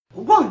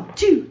1,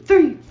 2,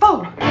 3, 4.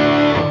 Mike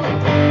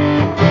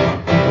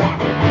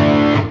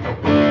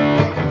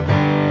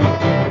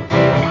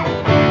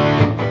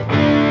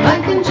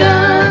and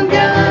John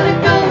got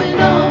it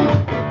going on.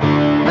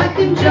 Mike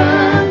and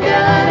John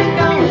got it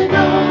going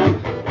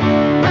on.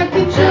 Mike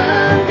and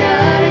John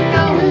got it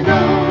going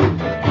on.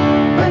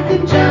 Mike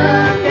and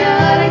John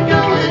got it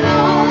going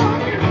on.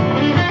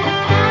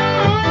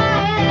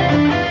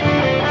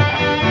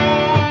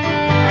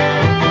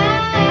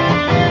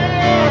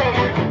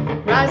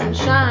 Rise and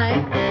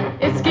shine,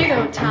 it's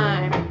Gigo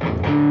time.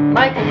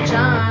 Mike and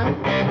John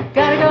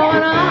got it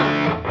going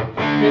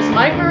on. Here's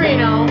Mike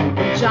Marino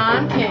and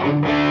John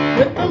King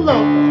with the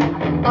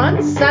local,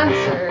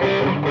 uncensored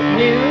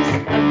news,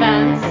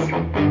 events,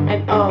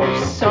 and oh,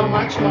 so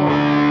much more.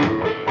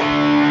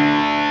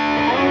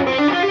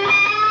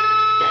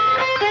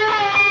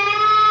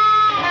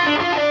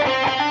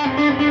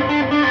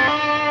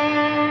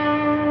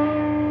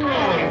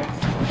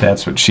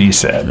 That's what she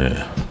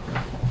said.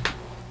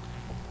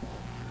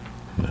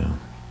 Yeah.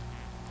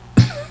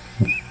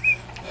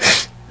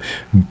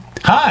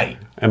 Hi.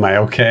 Am I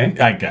okay?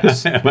 I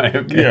guess. Am I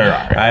okay? You're all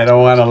right. I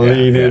don't want to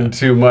lean yeah. in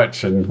too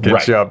much and get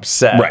Right. you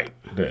upset. Right.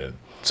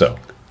 So,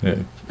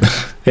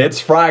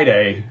 It's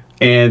Friday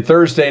and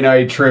Thursday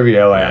night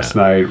trivia last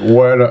night.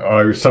 What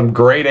are some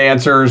great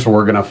answers?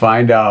 We're going to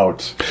find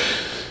out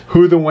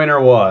who the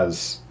winner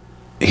was.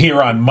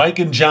 here on Mike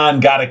and John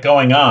Got It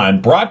Going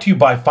On, brought to you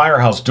by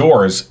Firehouse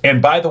Doors.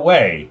 And by the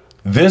way,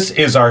 this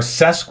is our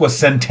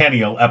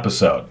Sesquicentennial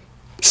episode.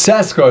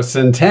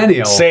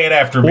 Sesquicentennial. Say it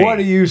after me. What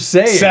are you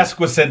saying?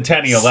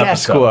 Sesquicentennial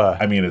episode.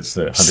 I mean, it's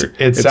the 100.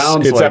 It's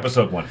like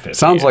episode 150.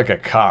 Sounds like a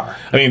car.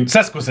 I mean,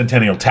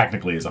 Sesquicentennial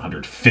technically is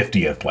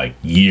 150th like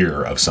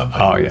year of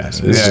something. Oh yes,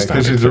 It's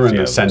because you're doing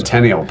the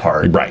centennial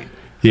part, right?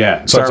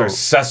 Yeah. So it's our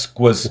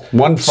Sesquis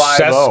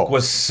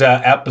 150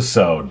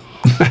 episode.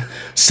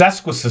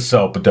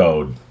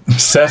 Sesquisode.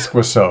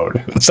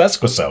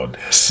 Sesquisode.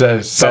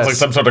 Sounds like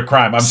some sort of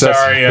crime. I'm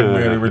sorry,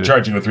 and we're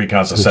charging with 3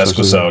 counts of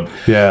Sesquisode.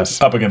 Yes.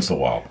 Up against the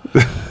wall.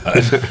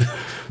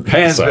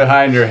 Hands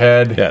behind your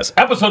head. Yes.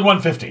 Episode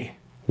 150.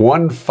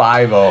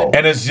 150.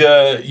 And as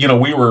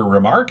we were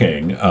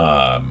remarking,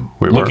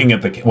 looking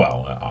at the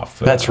off.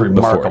 That's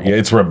remarkable. Yeah,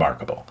 it's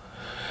remarkable.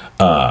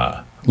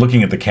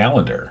 Looking at the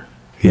calendar,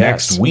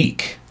 next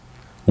week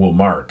will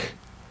mark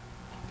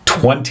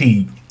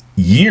 20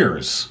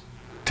 years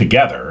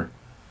together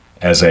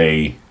as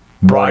a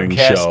morning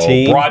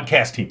show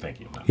broadcast team. Thank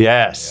you.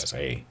 Yes. As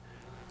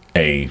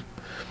a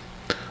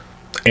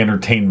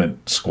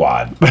entertainment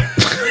squad.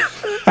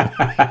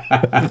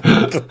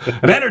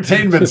 An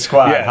entertainment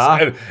squad, yes,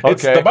 huh?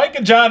 It's the Mike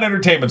and John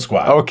Entertainment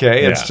Squad.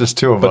 Okay, it's just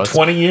two of us. But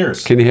 20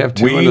 years. Can you have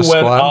two in a We went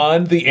squad?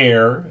 on the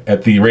air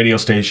at the radio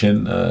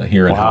station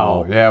here in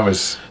Hull. Yeah, it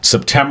was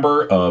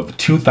September of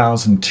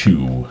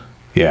 2002.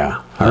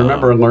 Yeah. I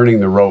remember learning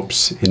the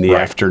ropes in the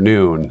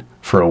afternoon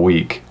for a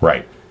week.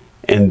 Right.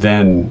 And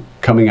then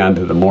coming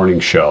onto the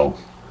morning show.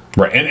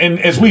 Right. And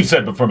as we've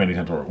said before many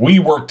times, we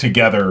worked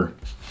together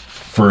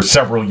for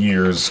several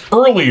years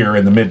earlier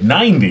in the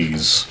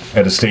mid-90s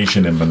at a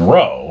station in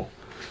Monroe.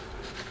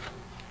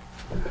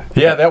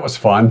 Yeah, that was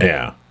fun.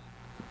 Yeah.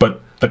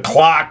 But the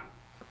clock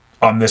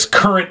on this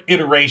current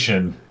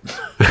iteration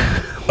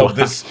of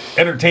this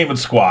entertainment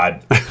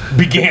squad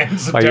began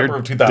September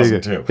of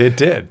 2002. It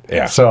did.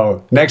 Yeah.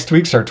 So next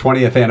week's our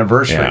 20th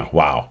anniversary. Yeah.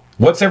 Wow.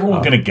 What's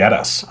everyone going to get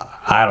us?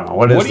 I don't know.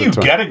 What are you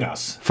getting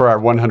us? For our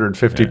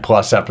 150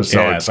 plus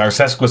episodes. Yes, our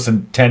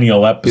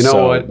Sesquicentennial episode. You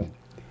know what?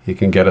 You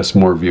can get us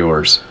more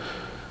viewers.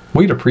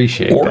 We'd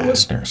appreciate that. Or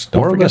listeners.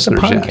 Don't forget the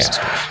podcasters.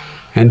 Yes.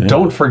 And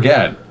don't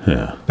forget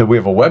that we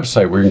have a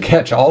website where you can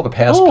catch all the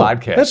past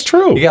podcasts. That's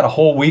true. You got a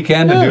whole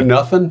weekend to do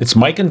nothing? It's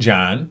Mike and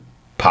John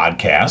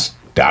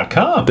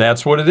podcast.com.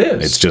 That's what it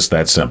is. It's just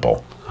that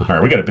simple. All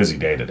right, we got a busy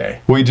day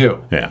today. We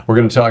do. Yeah. We're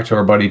going to talk to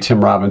our buddy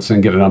Tim Robinson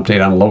and get an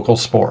update on local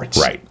sports.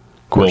 Right.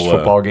 Of course,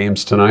 football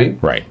games tonight.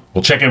 Right.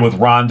 We'll check in with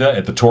Rhonda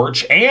at the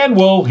Torch, and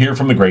we'll hear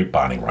from the great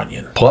Bonnie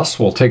Runyon. Plus,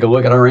 we'll take a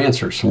look at our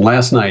answers from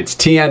last night's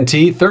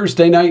TNT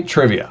Thursday Night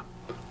Trivia.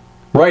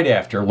 Right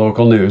after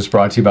local news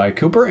brought to you by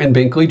Cooper and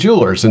Binkley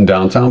Jewelers in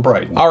downtown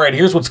Brighton. All right,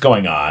 here's what's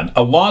going on.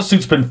 A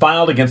lawsuit's been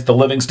filed against the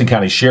Livingston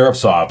County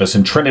Sheriff's Office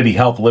and Trinity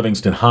Health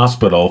Livingston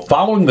Hospital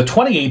following the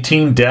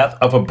 2018 death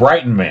of a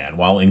Brighton man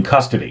while in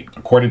custody.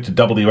 According to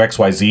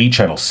WXYZ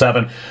Channel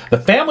 7, the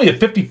family of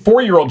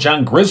 54-year-old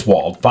John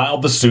Griswold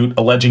filed the suit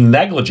alleging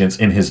negligence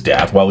in his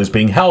death while he's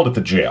being held at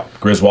the jail.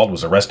 Griswold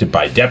was arrested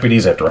by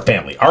deputies after a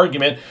family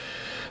argument.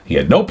 He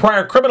had no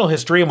prior criminal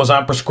history and was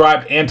on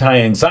prescribed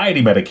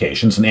anti-anxiety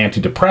medications and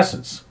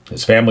antidepressants.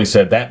 His family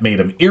said that made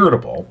him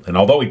irritable, and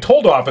although he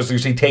told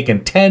officers he'd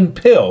taken 10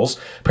 pills,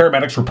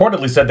 paramedics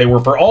reportedly said they were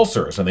for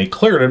ulcers, and they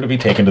cleared him to be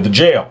taken to the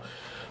jail.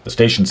 The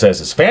station says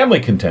his family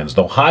contends,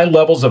 though, high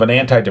levels of an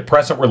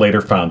antidepressant were later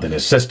found in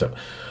his system.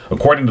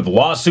 According to the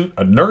lawsuit,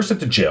 a nurse at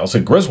the jail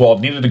said Griswold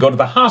needed to go to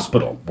the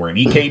hospital, where an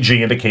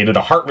EKG indicated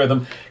a heart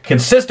rhythm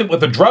consistent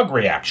with a drug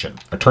reaction.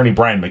 Attorney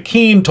Brian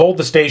McKean told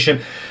the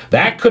station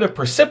that could have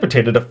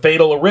precipitated a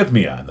fatal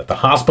arrhythmia and that the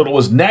hospital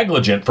was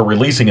negligent for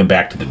releasing him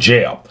back to the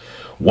jail.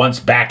 Once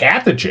back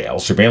at the jail,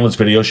 surveillance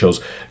video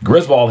shows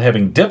Griswold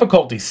having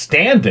difficulty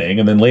standing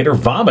and then later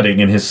vomiting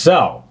in his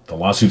cell. The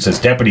lawsuit says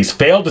deputies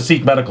failed to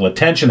seek medical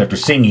attention after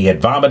seeing he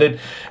had vomited,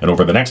 and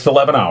over the next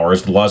 11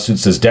 hours, the lawsuit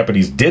says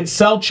deputies did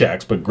cell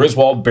checks, but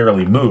Griswold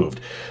barely moved.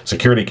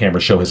 Security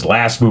cameras show his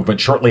last movement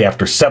shortly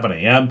after 7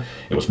 a.m.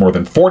 It was more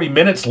than 40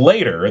 minutes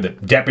later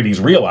that deputies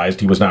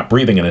realized he was not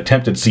breathing and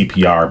attempted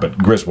CPR, but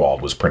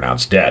Griswold was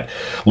pronounced dead.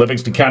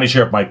 Livingston County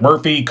Sheriff Mike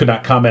Murphy could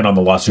not comment on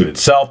the lawsuit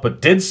itself, but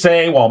did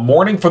say while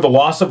mourning for the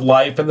loss of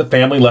life and the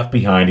family left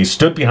behind, he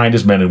stood behind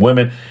his men and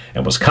women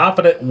and was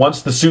confident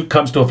once the suit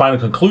comes to a final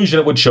conclusion,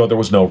 it would show there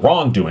was no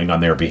wrongdoing on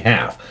their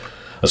behalf.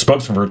 A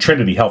spokesman for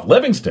Trinity Health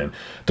Livingston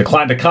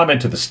declined to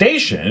comment to the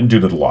station due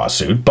to the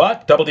lawsuit,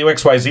 but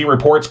WXYZ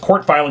reports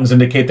court filings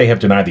indicate they have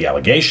denied the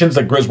allegations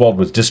that Griswold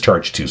was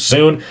discharged too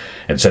soon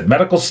and said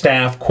medical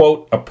staff,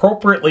 quote,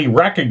 appropriately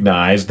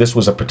recognized this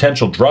was a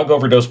potential drug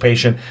overdose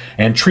patient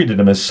and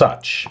treated him as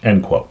such,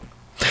 end quote.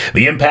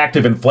 The impact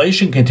of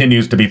inflation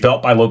continues to be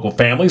felt by local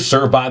families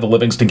served by the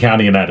Livingston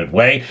County United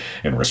Way.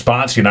 In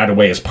response, United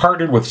Way has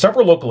partnered with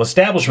several local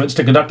establishments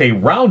to conduct a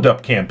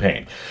roundup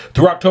campaign.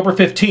 Through October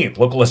 15th,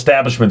 local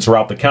establishments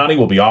throughout the county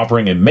will be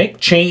offering a Make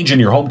Change in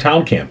Your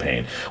Hometown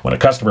campaign. When a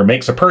customer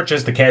makes a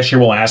purchase, the cashier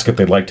will ask if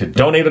they'd like to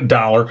donate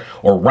 $1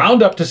 or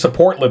round up to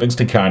support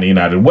Livingston County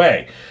United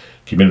Way.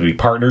 Community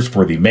partners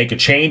for the Make a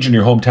Change in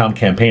Your Hometown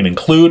campaign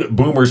include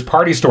Boomer's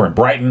Party Store in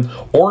Brighton,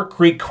 Oar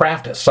Creek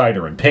Craft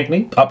Cider in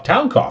Pinckney,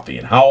 Uptown Coffee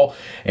in Howell,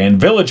 and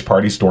Village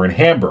Party Store in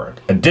Hamburg.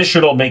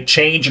 Additional Make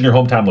Change in Your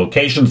Hometown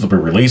locations will be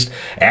released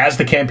as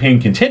the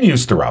campaign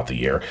continues throughout the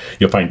year.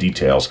 You'll find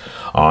details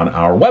on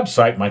our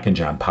website,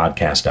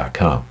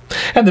 mikeandjohnpodcast.com.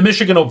 And the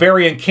Michigan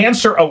Ovarian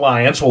Cancer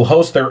Alliance will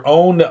host their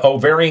own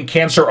ovarian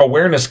cancer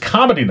awareness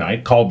comedy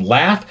night called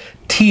Laugh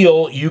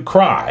Till You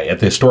Cry at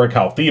the Historic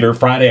Hall Theater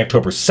Friday,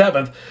 October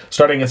 7th,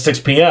 starting at 6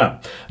 p.m.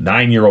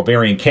 9-year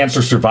ovarian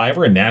cancer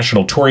survivor and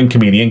national touring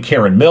comedian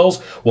Karen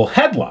Mills will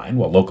headline,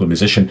 while local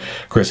musician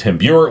Chris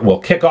Himbuer will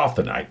kick off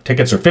the night.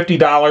 Tickets are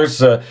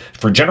 $50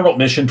 for general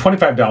admission,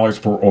 $25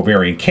 for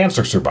ovarian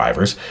cancer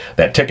survivors.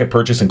 That ticket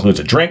purchase includes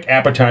a drink,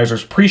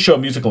 appetizers, pre-show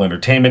musical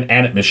entertainment,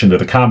 and admission to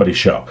the comedy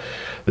show.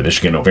 The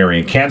Michigan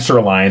Ovarian Cancer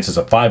Alliance is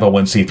a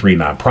 501c3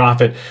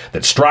 nonprofit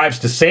that strives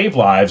to save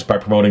lives by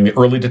promoting the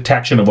early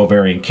detection of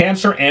ovarian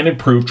cancer and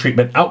improve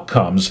treatment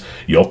outcomes.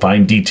 You'll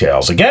find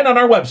details again on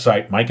our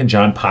website,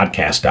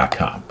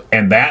 mikeandjohnpodcast.com.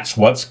 And that's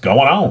what's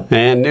going on.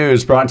 And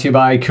news brought to you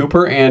by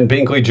Cooper and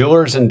Binkley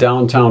Jewelers in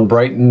downtown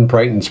Brighton,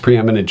 Brighton's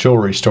preeminent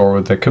jewelry store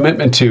with a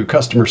commitment to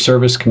customer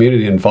service,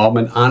 community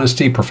involvement,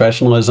 honesty,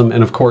 professionalism,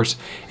 and of course,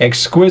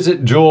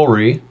 exquisite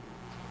jewelry.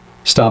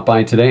 Stop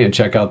by today and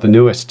check out the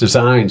newest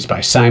designs by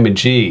Simon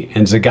G.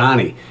 and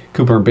Zagani.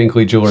 Cooper and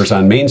Binkley Jewelers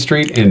on Main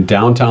Street in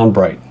downtown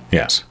Brighton.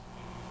 Yes.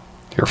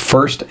 Your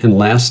first and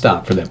last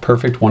stop for that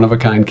perfect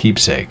one-of-a-kind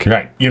keepsake.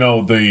 Right. You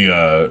know,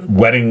 the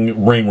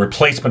wedding ring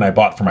replacement I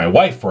bought for my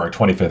wife for our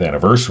 25th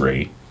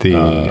anniversary. The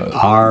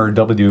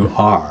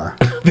RWR.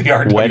 The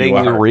RWR. Wedding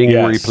ring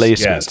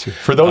replacement. Yes.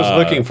 For those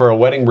looking for a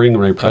wedding ring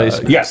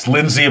replacement. Yes,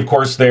 Lindsay, of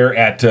course, there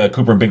at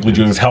Cooper and Binkley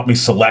Jewelers helped me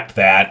select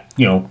that,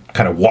 you know,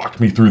 kind of walked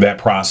me through that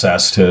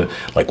process to,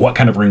 like, what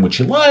kind of ring would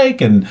you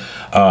like, and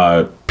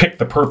picked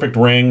the perfect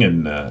ring,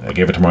 and I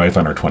gave it to my wife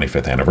on our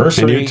 25th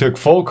anniversary. And you took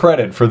full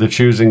credit for the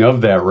choosing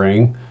of that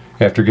ring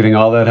after getting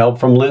all that help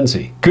from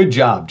Lindsay. Good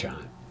job, John.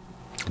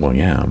 Well,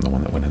 yeah, I'm the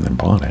one that went in and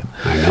bought it.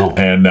 I know.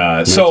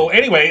 And so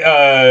anyway,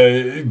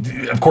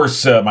 of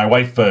course, my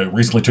wife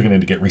recently took it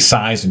in to get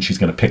resized, and she's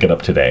going to pick it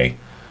up today.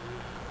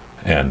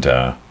 And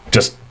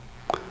just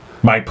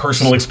my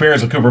personal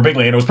experience with Cooper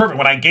Binkley, and it was perfect.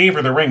 When I gave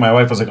her the ring, my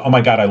wife was like, "Oh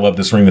my God, I love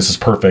this ring. This is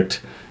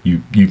perfect.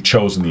 You've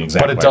chosen the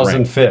exact." But it doesn't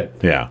ring. fit.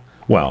 Yeah.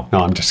 Well, no,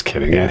 I'm just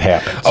kidding. It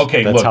happens.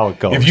 Okay, that's look, how it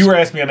goes. If you were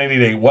asking me on any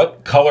day,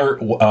 what color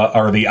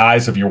are the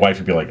eyes of your wife?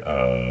 You'd be like,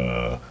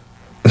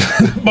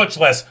 much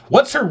less,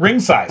 what's her ring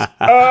size?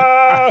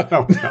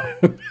 No.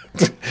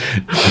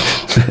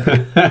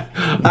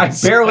 I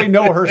barely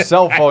know her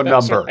cell phone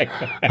number.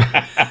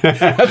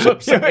 That's what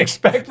I'm saying. You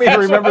expect me to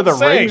remember the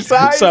ring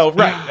size? So,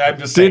 right. I'm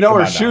just Do you saying, know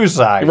her on shoe now.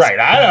 size? Right.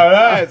 I don't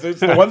know. It's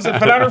the ones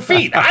that fit on her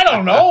feet. I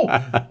don't know.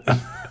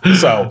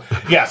 So,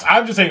 yes,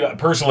 I'm just saying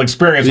personal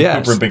experience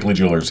with Cooper and Binkley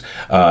Jewelers.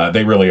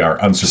 They really are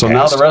unsurpassed. So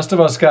now the rest of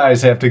us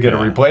guys have to get a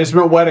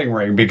replacement wedding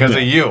ring because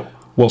of you.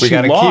 Well, we she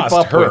gotta lost keep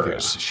up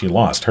hers. She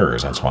lost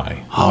hers. That's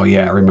why. Oh,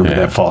 yeah. I remember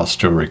that false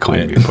jewelry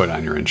claim you put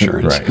on your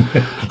insurance.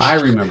 Right. I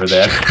remember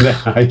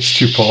that. I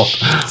shoot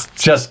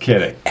Just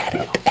kidding.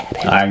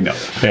 I know.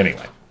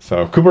 Anyway.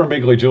 So Cooper and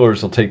Binkley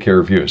Jewelers will take care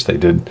of you as they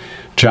did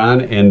John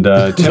and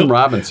Tim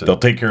Robinson. They'll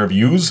take care of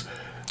yous?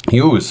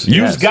 Use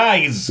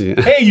Guys.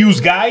 Yeah. Hey,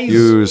 use guys.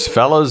 Use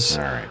fellas.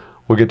 All right.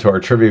 We'll get to our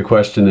trivia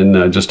question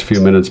in just a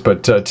few minutes.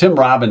 But Tim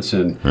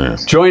Robinson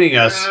joining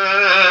us.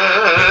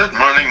 Good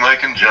morning,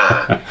 Mike and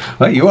John.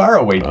 Well, you are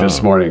awake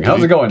this morning.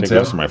 How's it going,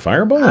 Tim? Take my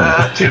Fireball?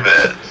 Not too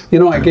bad. You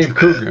know, I gave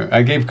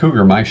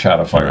Cougar my shot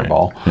of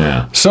Fireball. Right.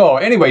 Yeah. So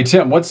anyway,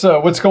 Tim, what's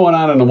going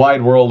on in the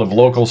wide world of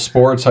local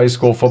sports, high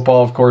school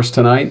football, of course,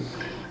 tonight?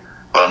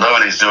 Well,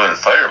 nobody's doing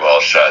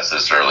Fireball shots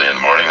this early in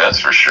the morning, that's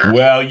for sure.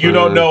 Well, you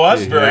don't know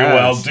us very yes.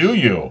 well, do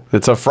you?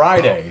 It's a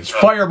Friday. It's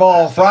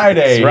Fireball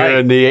Friday That's right. here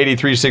in the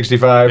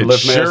 8365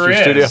 Liftmaster Sure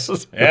is.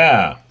 Studios.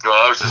 Yeah. Well,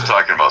 I was just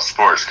talking about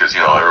sports because,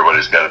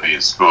 everybody's got to be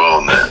in school,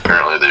 and then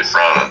apparently they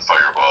frown on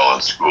Fireball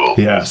in school.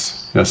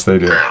 Yes, they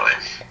do. Apparently.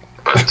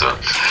 But,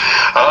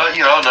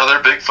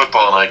 another big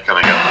football night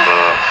coming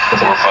up,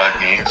 4 or 5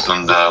 games,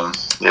 and,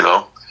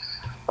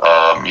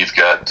 you've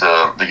got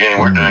the game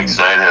we're doing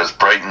tonight has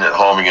Brighton at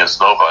home against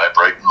Novi.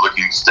 Brighton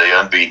looking to stay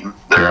unbeaten.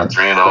 They're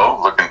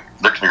 3-0, looking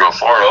to go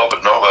 4-0,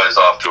 but Novi's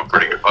off to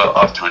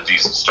a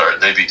decent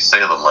start. They beat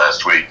Salem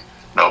last week.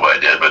 Nobody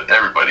did, but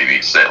everybody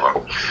beat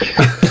Salem.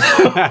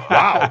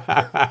 Wow.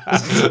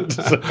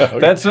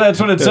 That's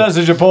what it says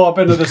as you pull up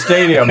into the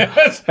stadium.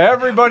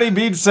 Everybody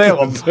beats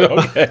Salem.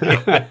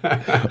 Okay.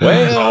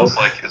 Well,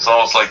 it's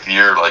almost like the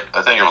year,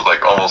 I think it was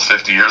almost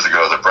 50 years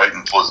ago that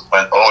Brighton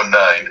went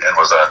 0-9 and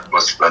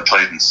was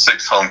played in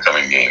 6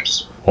 homecoming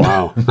games.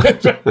 Wow.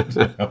 Okay. They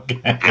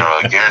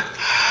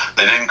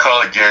didn't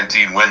call it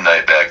guaranteed win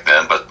night back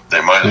then, but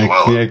they might as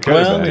well. Yeah, it could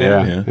have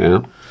been.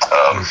 Yeah.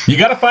 You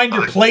got to find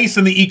your place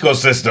in the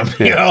ecosystem,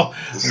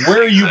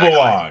 where you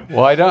belong.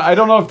 Well, I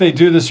don't know if they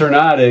do this or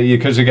not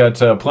because you got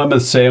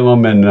Plymouth,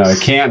 Salem, and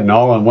Canton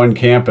all on one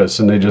campus,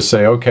 and they just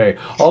say, okay,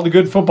 all the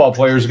good football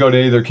players go to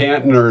either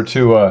Canton or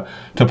to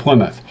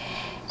Plymouth.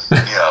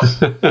 Yeah.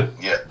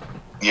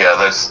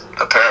 That's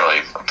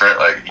apparently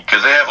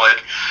because they have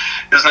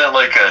isn't that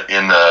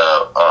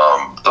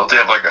don't they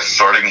have a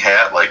sorting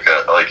hat like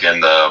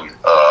in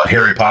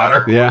Harry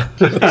Potter? Yeah.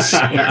 You're going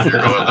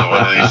to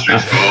one of these 3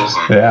 schools.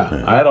 And,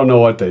 yeah, I don't know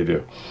what they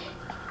do.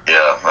 Yeah,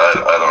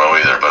 I don't know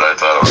either, but I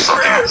thought it was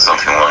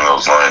something along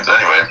those lines.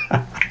 Anyway,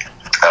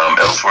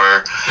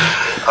 elsewhere,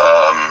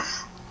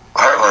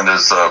 Heartland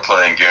is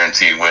playing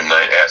guaranteed win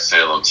night at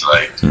Salem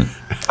tonight.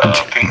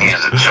 Pinckney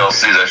is at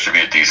Chelsea. That should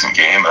be a decent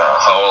game.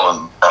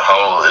 Howell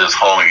is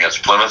home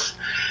against Plymouth,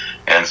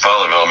 and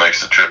Fowlerville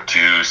makes the trip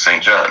to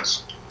St.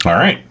 John's. All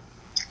right.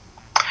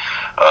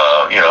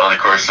 And of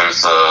course,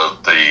 there's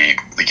the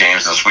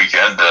games this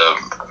weekend.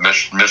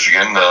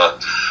 Michigan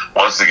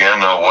once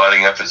again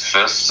wadding up its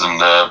fists and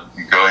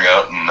going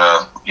out and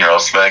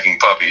smacking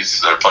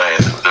puppies. They're playing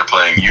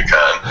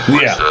UConn.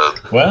 Which,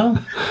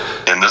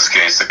 in this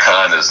case, the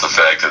con is the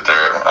fact that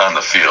they're on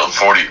the field.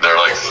 They're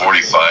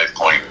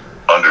 45-point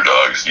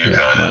underdogs.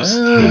 UConn is.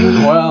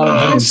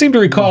 I seem to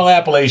recall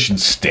Appalachian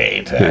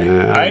State.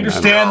 I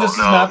understand this is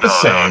not the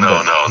same.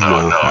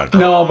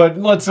 No, but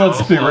let's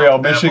be real.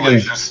 Michigan.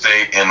 Appalachian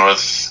State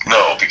because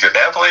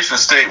Appalachian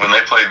State, when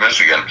they played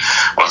Michigan,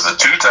 was the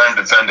 2-time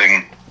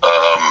defending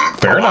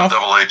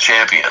NCAA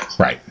champion.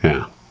 Right.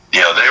 Yeah.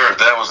 Yeah,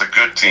 that was a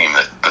good team.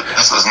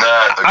 This is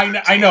not.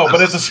 I know,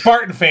 but as a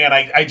Spartan fan,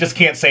 I just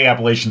can't say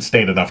Appalachian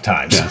State enough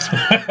times. Yes.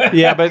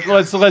 Yeah, but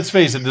let's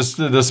face it.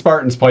 The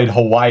Spartans played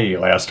Hawaii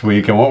last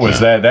week, and what was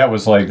that? That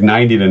was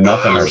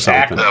 90-0 or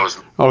something.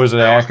 Was it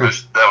Akron?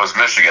 That was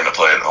Michigan that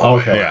played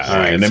Hawaii. Okay, Yeah, all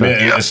right. and So,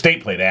 the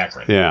state played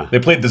Akron. Yeah. They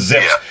played the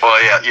Zips. Yeah,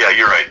 well, yeah,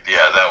 you're right.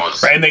 Yeah, that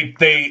was. And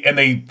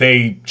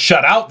they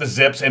shut out the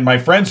Zips, and my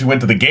friends who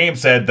went to the game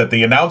said that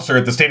the announcer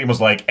at the stadium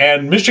was like,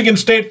 and Michigan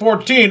State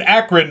 14,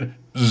 Akron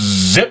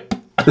zip.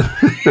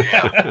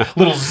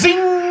 Little zing.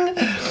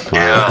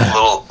 Yeah,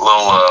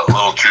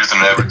 little truth in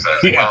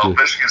advertising. Yeah. Well,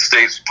 Michigan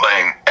State's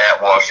playing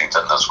at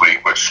Washington this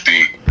week, which should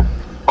be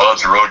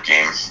it's a road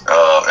game, and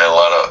a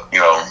lot of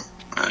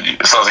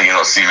it's something you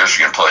don't see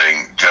Michigan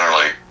playing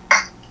generally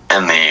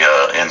in the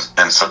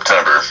in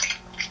September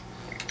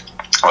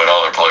when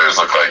all their players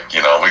look like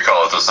we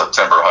call it the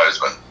September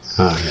Heisman.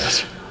 Oh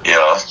yes.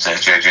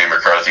 J.J.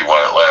 McCarthy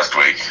won it last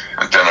week.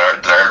 And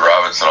Denard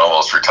Robinson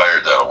almost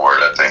retired that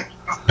award, I think.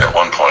 At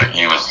one point,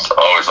 he was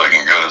always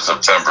looking good in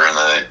September, and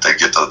then they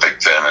get to the Big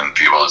Ten, and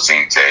people have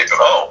seen tape, and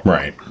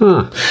right.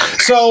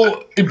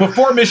 So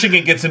before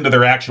Michigan gets into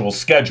their actual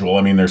schedule,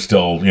 I mean, they're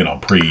still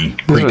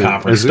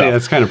pre-conference stuff. Yeah,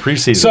 it's kind of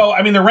preseason. So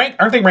I mean,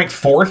 aren't they ranked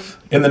 4th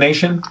in the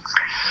nation?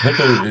 they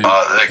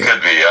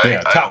could be.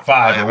 Top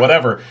 5 or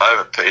whatever. I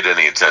haven't paid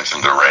any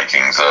attention to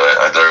rankings.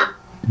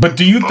 But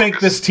do you think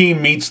this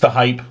team meets the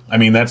hype? I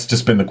mean, that's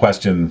just been the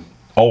question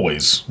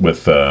always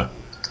with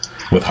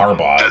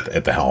Harbaugh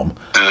at the helm.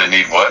 Do they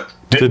need what?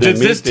 Does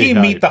this team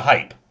meet the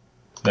hype?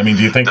 I mean,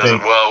 do you think they...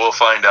 Well, we'll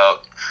find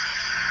out.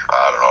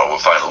 I don't know. We'll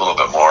find a little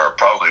bit more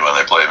probably when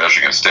they play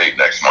Michigan State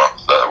next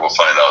month. We'll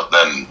find out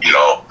then,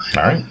 All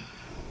right.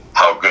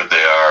 how good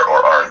they are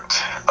or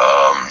aren't.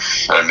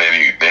 And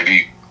maybe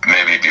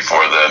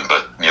before then,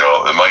 but,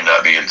 it might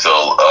not be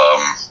until,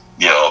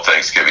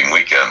 Thanksgiving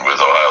weekend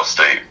with Ohio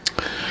State.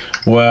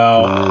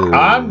 Well,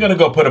 I'm going to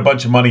go put a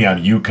bunch of money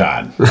on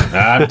UConn.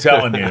 I'm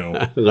telling you.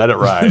 Let it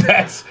ride.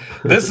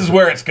 This is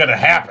where it's going to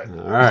happen.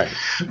 All right.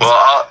 Well,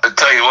 I'll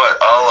tell you what.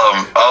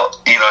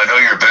 I know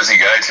you're a busy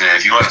guy today.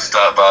 If you want to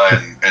stop by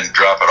and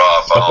drop it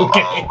off, I'll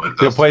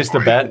You'll place the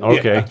bet?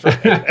 Okay.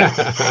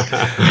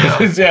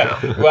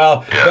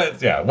 Well,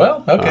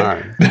 okay. All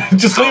right.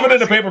 Just leave it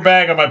in a paper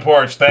bag on my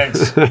porch.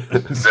 Thanks. There you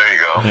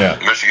go. Yeah.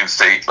 Michigan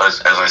State,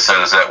 as I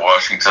said, is at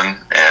Washington,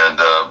 and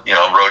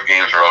road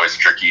games are always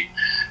tricky.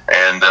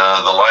 And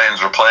the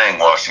Lions are playing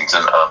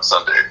Washington on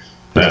Sunday.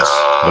 That's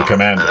the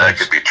Commanders. And that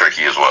could be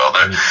tricky as well.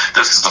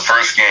 This is the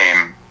first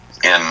game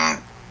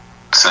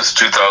since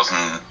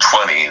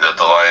 2020 that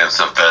the Lions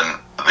have been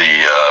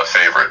the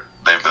favorite.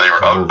 They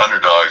were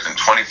underdogs in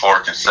 24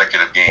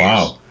 consecutive games.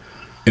 Wow.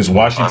 Is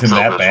Washington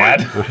that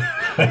bad?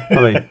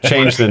 Well, they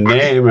changed the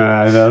name.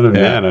 Other than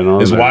that, I don't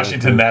know. Is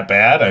Washington that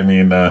bad? I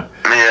mean,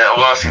 yeah,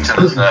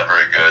 Washington is not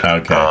very good.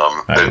 Okay.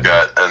 They've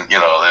got, and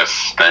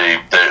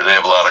they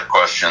have a lot of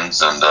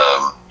questions, and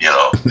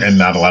and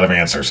not a lot of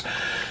answers.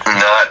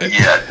 Not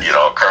yet.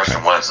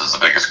 Carson Wentz is the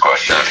biggest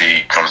question. If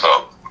he comes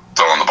out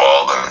throwing the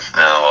ball, then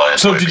the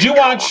Lions. So, did you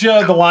watch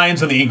the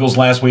Lions and the Eagles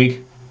last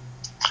week?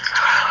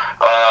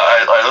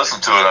 I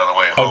listened to it on the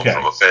way home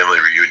from a family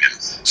reunion.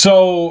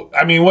 So,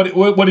 I mean, what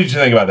did you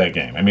think about that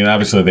game? I mean,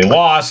 obviously they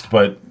lost,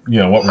 but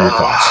what were your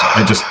thoughts?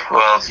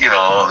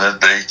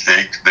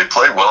 They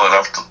played well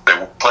enough.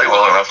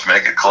 To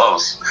make it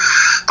close,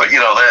 but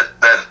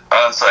that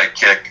onside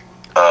kick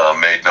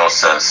made no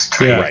sense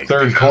to me. Yeah, right.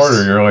 Third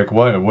quarter, you're like,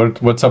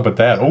 what's up with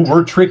that? Oh,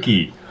 we're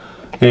tricky,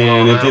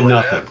 and it did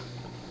nothing.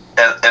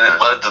 And it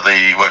led to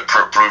what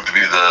proved to be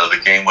the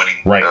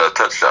game-winning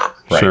touchdown.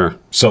 Right. Sure.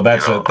 So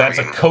that's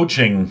a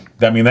coaching.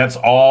 I mean, that's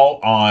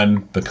all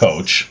on the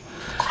coach.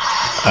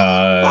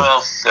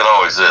 Well, it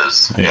always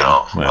is,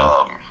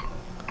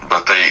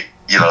 but they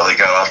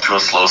got off to a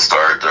slow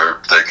start.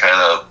 They're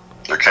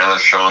kind of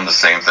showing the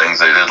same things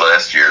they did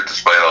last year,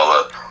 despite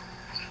how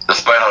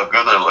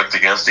good they looked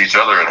against each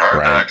other in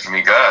Hard Knocks. I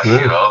mean, gosh,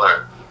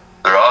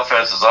 their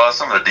offense is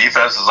awesome, their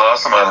defense is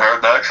awesome on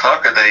Hard Knocks. How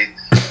could they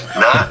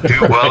not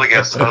do well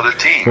against other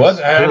teams?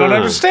 What? I don't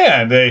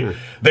understand. They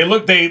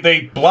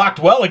blocked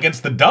well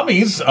against the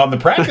dummies on the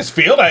practice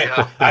field.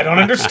 I don't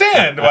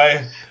understand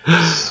why.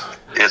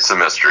 It's a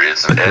mystery.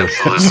 It's an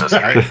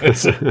absolute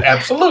mystery.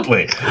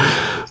 Absolutely.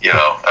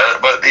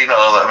 But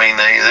I mean,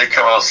 they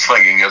come out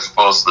swinging as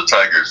opposed to the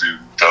Tigers, who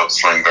don't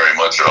swing very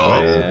much at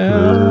all.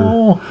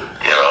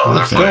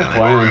 They're playing the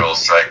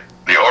Orioles.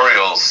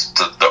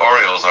 The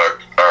Orioles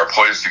are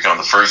poised to become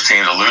the first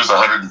team to lose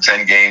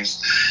 110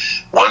 games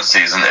one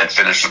season and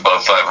finish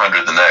above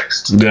 500 the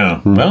next.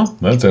 Yeah. Well,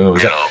 that's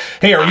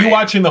Hey, are you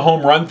watching the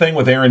home run thing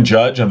with Aaron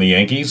Judge on the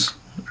Yankees?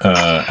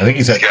 I think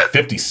he's at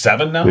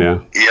 57 now.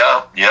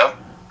 Yeah. Yep.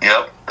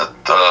 At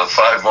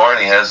 5 more, and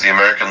he has the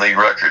American League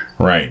record.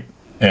 Right.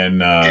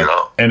 And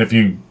and if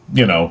you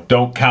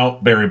don't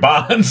count Barry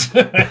Bonds.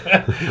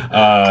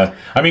 I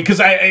mean, because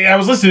I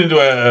was listening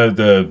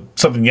to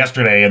something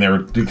yesterday, and they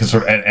were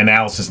sort of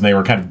analysis, and they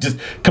were kind of just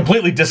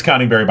completely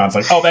discounting Barry Bonds,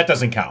 like, oh, that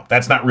doesn't count.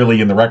 That's not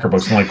really in the record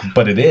books. I'm like,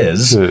 but it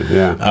is.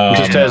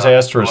 Just has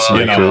asterisks.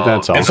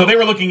 That's all. And so they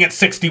were looking at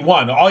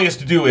 61. All he has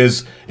to do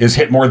is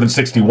hit more than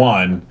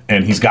 61,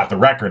 and he's got the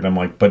record. I'm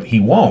like, but he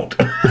won't.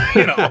 Well,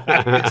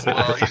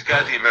 he's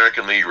got the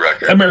American League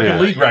record.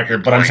 League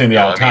record, but I'm saying the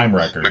all-time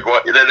record. They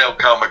don't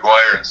count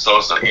McGuire and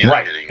Sosa.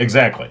 Right,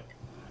 exactly.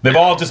 They've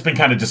all just been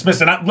kind of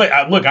dismissed. And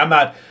look, I'm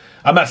not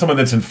someone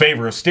that's in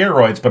favor of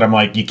steroids, but I'm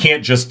like, you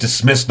can't just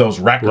dismiss those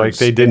records. Like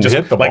they didn't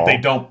hit the ball.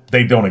 Like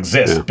they don't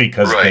exist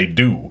because they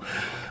do.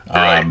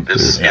 Right.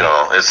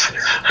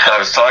 I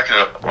was talking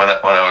when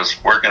I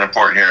was working in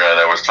Port Huron.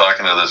 I was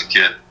talking to this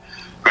kid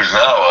who's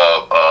now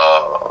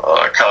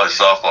a college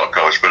softball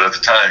coach, but at the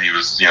time he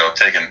was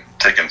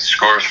taking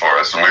scores for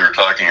us, and we were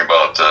talking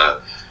about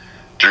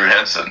Drew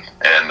Henson,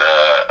 and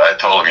I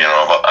told him,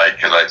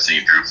 because I'd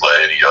seen Drew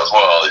play, and he goes,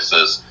 well, he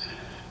says,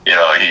 he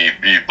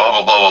blah,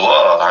 blah, blah, blah,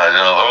 blah. I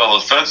know, well,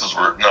 the fences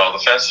were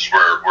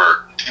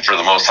for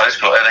the most high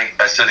school, and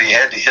I said he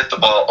had to hit the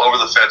ball over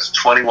the fence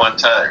 21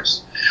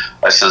 times.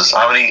 I says,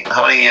 how many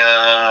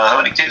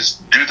kids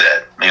do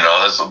that?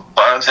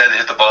 Bonds had to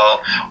hit the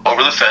ball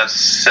over the fence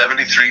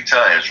 73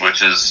 times,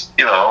 which is,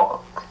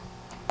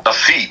 a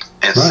feat.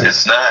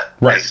 It's not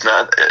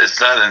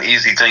an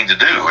easy thing to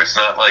do. It's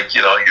not like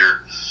you're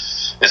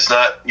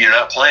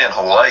not playing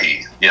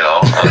Hawaii.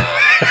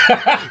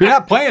 You're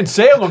not playing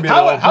Salem.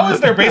 How is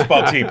their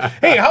baseball team?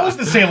 Hey, how is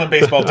the Salem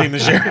baseball team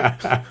this year?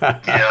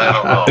 I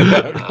don't know.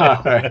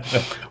 All right.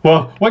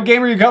 Well, what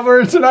game are you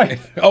covering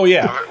tonight? Oh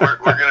yeah, we're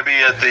going to be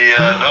at the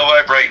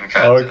Novi Brighton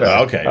contest.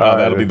 Okay.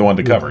 That'll be the one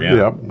to cover. Yeah.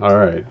 Yep. All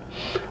right.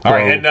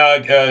 And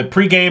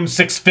pregame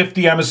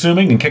 6:50, I'm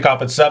assuming, and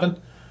kickoff at 7.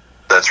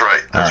 That's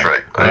right.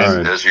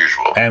 As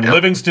usual. And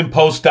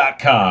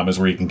LivingstonPost.com is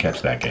where you can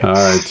catch that game. All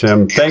right,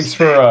 Tim. Thanks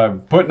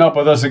for putting up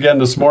with us again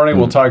this morning.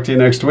 We'll talk to you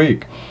next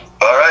week.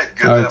 All right.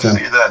 Good enough. Tim.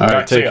 See you then. All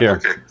right. Take care.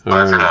 Okay.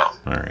 Bye for now.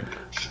 All right.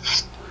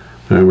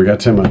 All right. We got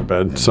Tim on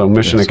bed. So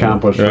mission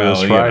accomplished for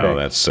this Friday.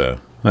 That's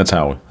That's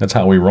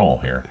how we roll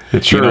here.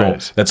 It sure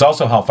is. That's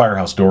also how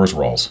Firehouse Doors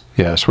rolls.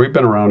 Yes, we've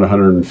been around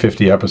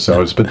 150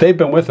 episodes, but they've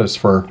been with us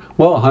for,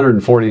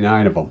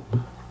 149 of them.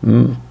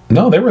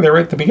 No, they were there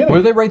at the beginning.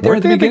 Were they right there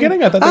at the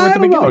beginning? I thought they were at the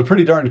beginning. Know,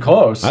 pretty darn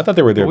close. I thought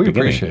they were there at We the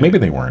beginning. appreciate it. Maybe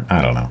they weren't.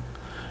 I don't know.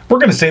 We're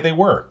going to say they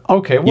were.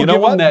 Okay, we'll you know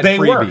give what? them that they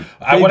freebie. were.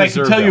 They What I can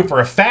deserve tell you that. for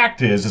a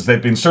fact is they've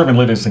been serving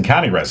Livingston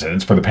County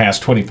residents for the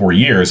past 24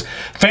 years.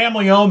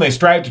 Family owned, they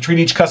strive to treat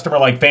each customer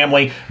like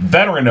family.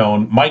 Veteran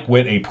owned, Mike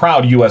Witt, a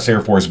proud U.S.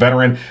 Air Force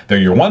veteran. They're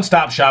your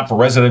one-stop shop for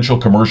residential,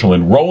 commercial,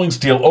 and rolling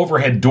steel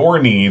overhead door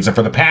needs. And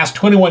for the past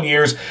 21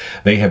 years,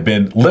 they have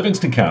been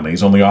Livingston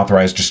County's only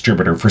authorized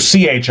distributor for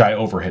CHI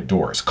overhead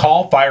doors.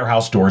 Call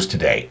Firehouse Doors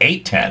today,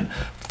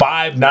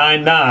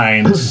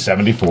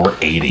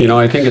 810-599-7480. You know,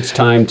 I think it's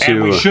time to...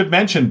 And we should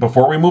mention,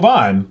 before we move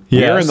on, we're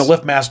Yes. in the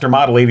LiftMaster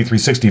Model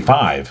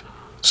 8365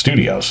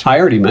 studios. I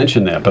already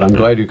mentioned that, but I'm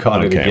glad you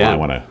caught it Okay, again. well, I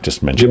want to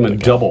just mention Give it him a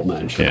again. double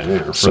mention. Yeah.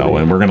 there for So, the-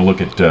 and we're going to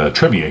look at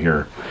trivia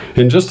here.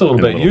 in just a little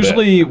in a bit. little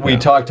Usually bit, we yeah.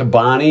 talk to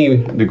Bonnie,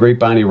 the great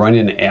Bonnie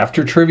Runyon,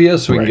 after trivia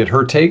so we Right. can get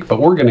her take, but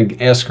we're going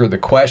to ask her the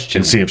question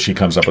And see if she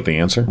comes up with the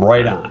answer.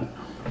 right on.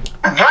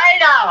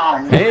 Right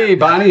on. Hey,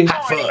 Bonnie.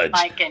 Morning,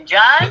 Mike and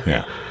John.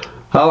 Yeah.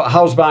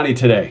 How's Bonnie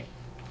today?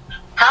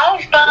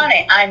 How's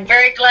Bonnie? I'm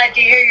very glad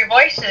to hear your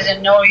voices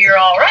and know you're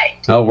all right.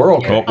 Oh, we're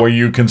okay. Well, were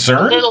you A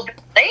concerned? little bit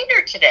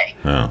later today.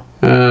 Oh.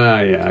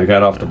 Yeah, I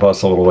got off the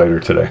bus a little later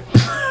today.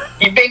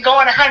 You've been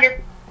going 100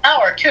 an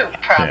hour too,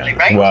 probably, Yeah.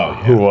 right? Well,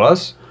 Who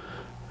was?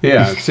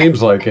 Yeah, it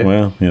seems like it.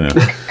 well, you know.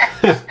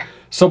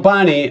 So,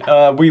 Bonnie,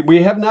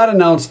 we have not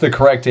announced the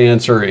correct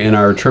answer in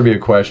our trivia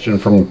question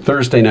from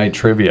Thursday Night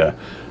Trivia.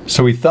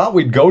 So we thought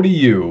we'd go to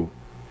you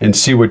and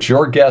see what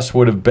your guess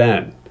would have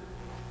been.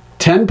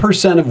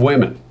 10% of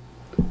women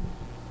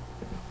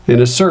in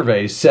a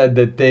survey said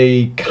that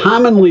they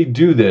commonly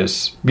do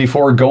this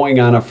before going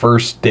on a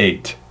first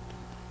date.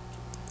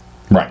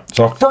 Right.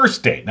 So a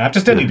first date, not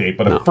just any date,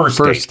 but a first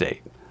date.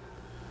 date.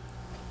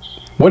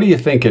 What do you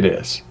think it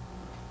is?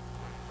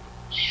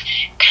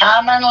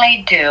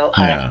 Commonly do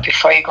Yeah.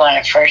 before you go on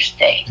a first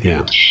date.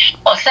 Yeah.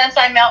 Well, since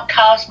I milk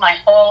cows my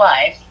whole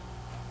life,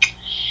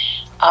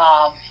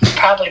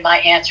 probably my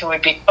answer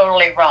would be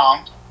totally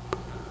wrong.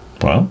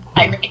 Well,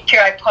 I make sure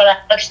I put on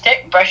lipstick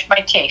and brush my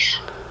teeth.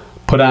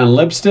 Put on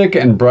lipstick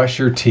and brush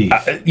your teeth.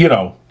 you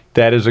know,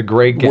 That is a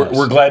great guess.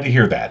 we're glad to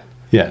hear that.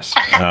 Yes.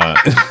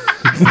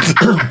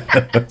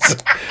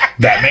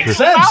 That makes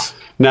sense.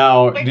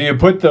 Now, do you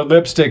put the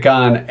lipstick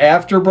on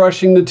after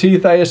brushing the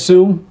teeth, I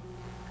assume?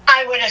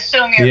 I would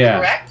assume you're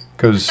correct.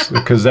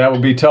 Because that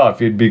would be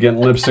tough. You'd be getting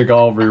lipstick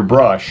all over your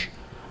brush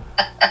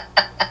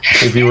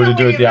if you were to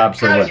do it the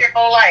opposite Cows way. your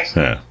whole life.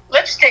 Yeah.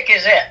 Lipstick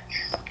is it.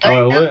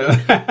 Oh,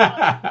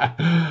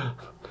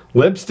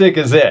 lipstick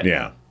is it.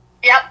 Yeah.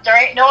 Yep, there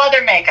ain't no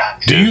other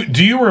makeup.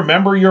 Do you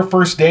remember your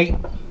first date?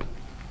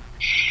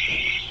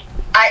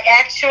 I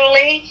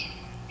actually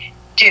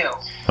do.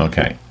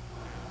 Okay.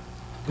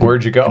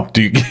 Where'd you go?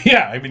 Do you?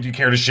 Yeah. I mean, do you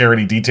care to share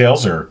any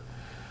details or?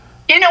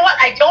 You know what?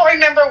 I don't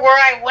remember where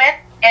I went,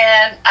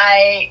 and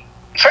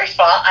first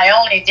of all, I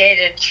only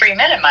dated 3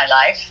 men in my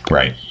life.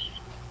 Right.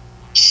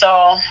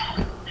 So,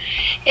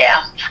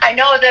 yeah. I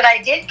know that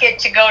I did get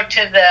to go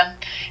to the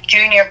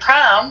junior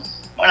prom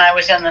when I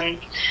was in the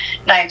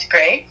 9th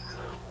grade.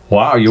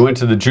 Wow, you went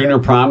to the junior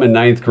prom in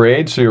 9th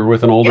grade, so you're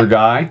with an older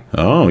guy?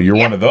 Oh, you're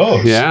one of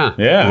those. Yeah.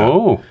 Yeah.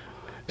 Oh.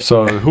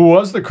 So who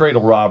was the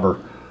cradle robber?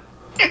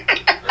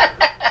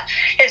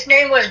 His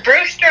name was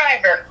Bruce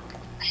Driver.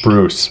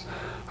 Bruce.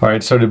 All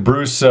right, so did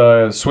Bruce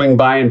swing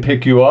by and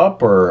pick you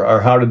up,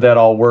 or how did that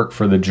all work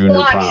for the junior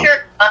Well, prom? I'm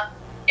sure,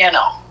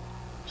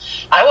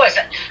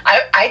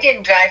 I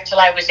didn't drive till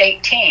I was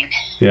 18.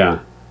 Yeah.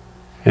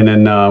 And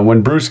then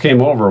when Bruce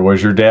came over,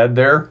 was your dad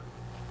there?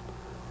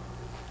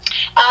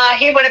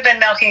 He would have been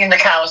milking the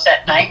cows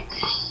that night.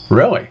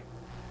 Really?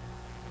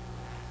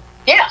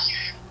 Yeah.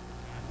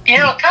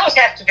 Cows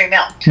have to be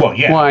milked. Well,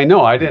 yeah. Well, I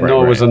know. I didn't Right,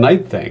 know it was a right.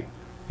 night thing.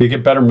 You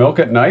get better milk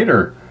at night,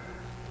 or?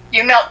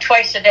 You milk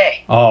twice a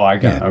day. Oh, I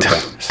got it. Okay.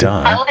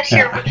 Done. Unless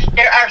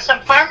there are some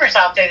farmers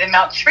out there that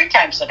milk 3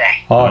 times a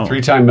day. Oh,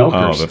 3-time Oh,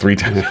 milkers. the 3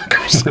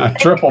 times.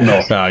 Triple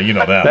milk. You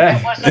know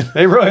that.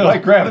 They really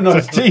like grabbing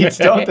those teats,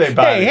 don't they,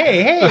 Bonnie?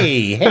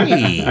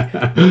 Hey.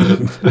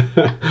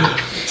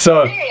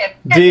 So,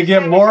 do you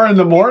get more in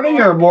the morning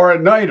or more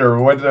at night,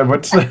 or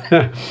what's?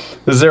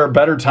 Is there a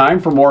better time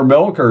for more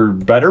milk or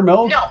better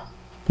milk? No.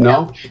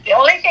 No? The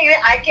only thing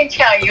that I can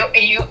tell you,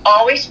 you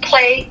always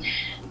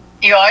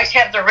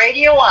have the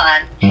radio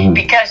on,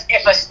 because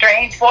if a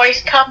strange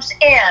voice comes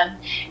in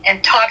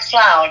and talks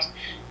loud,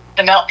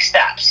 the milk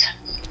stops.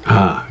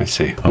 Ah, I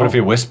see. What if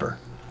you whisper?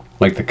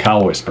 Like the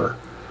cow whisper?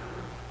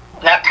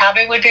 That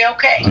probably would be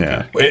okay.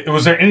 Yeah.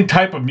 Was there any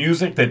type of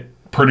music that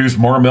produced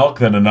more milk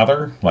than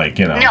another? Like,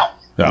 No.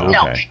 Oh,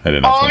 No. okay. I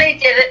didn't know. Only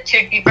did it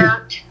to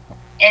divert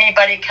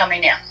anybody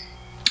coming in.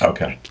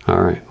 Okay.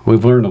 All right.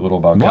 We've learned a little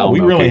about Well, cow we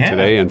milking really have.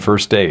 today and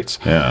first dates.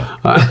 Yeah.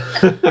 All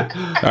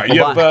right,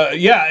 you have,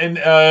 and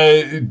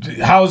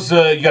how's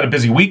you got a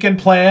busy weekend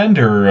planned,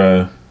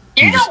 or?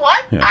 You know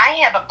what? Yeah. I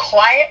have a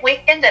quiet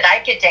weekend that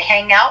I get to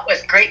hang out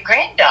with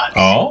great-granddogs.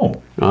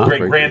 Oh,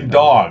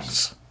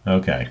 great-granddogs.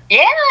 Okay.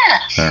 Yeah.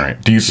 All right.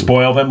 Do you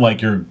spoil them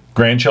like your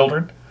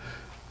grandchildren?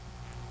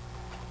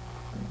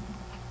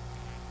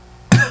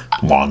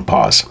 Long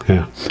pause.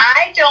 Yeah.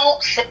 I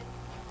don't...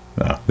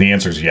 The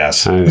answer is yes.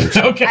 So.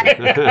 Okay.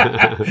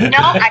 No,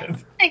 I don't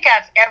think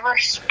I've ever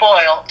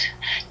spoiled.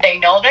 They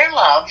know they're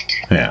loved.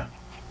 Yeah.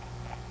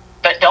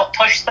 But don't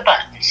push the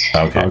buttons.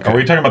 Okay. Are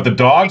we talking about the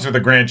dogs or the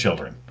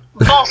grandchildren?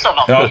 Both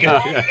of them. Okay.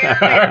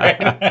 All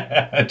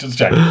right. Just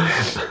checking.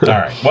 All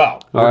right.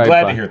 Well, we're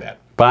glad to hear that.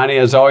 Bonnie,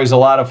 as always, a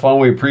lot of fun.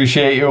 We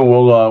appreciate you.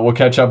 We'll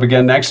catch up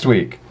again next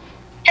week.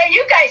 Hey,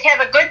 you guys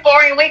have a good,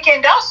 boring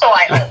weekend also,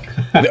 I hope.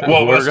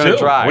 Well, we're going to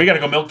try. We got to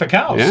go milk the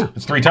cows. Yeah.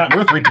 It's 3 times.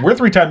 We're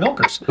 3-time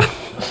milkers.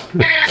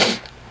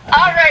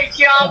 All right,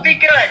 y'all. Be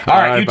good. All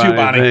right, you too,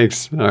 Bonnie.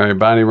 Thanks. All right,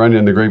 Bonnie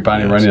Runyon, the great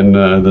Bonnie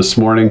Runyon this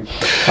morning.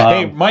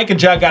 Hey, Mike and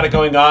John got it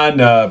going on.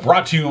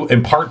 Brought to you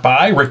in part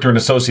by Richter and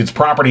Associates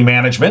Property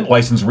Management,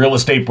 licensed real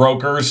estate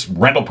brokers,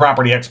 rental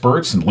property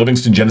experts in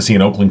Livingston, Genesee,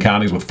 and Oakland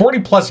counties with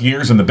 40-plus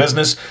years in the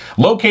business.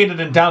 Located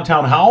in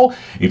downtown Howell.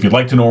 If you'd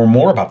like to know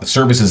more about the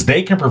services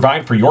they can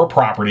provide for your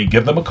property,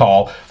 give them a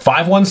call,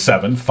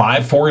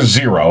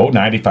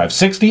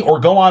 517-540-9560, or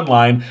go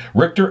online,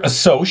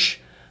 richterassoc.com.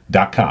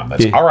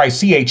 That's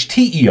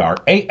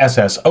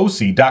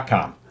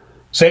RICHTERASSOC.com.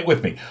 Say it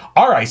with me.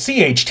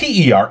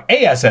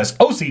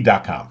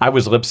 RICHTERASSOC.com. I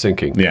was lip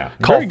syncing. Yeah.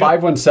 Call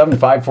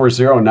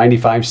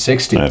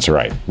 517-540-9560. That's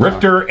right.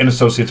 Richter and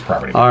Associates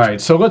Property. All right.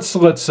 So let's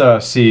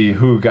see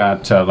who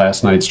got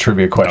last night's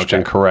trivia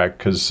question correct,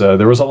 because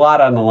there was a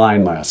lot on the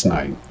line last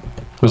night.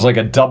 It was like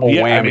a double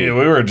whammy. I mean,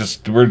 we're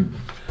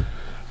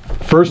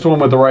first one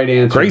with the right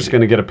answer is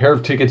going to get a pair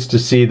of tickets to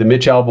see the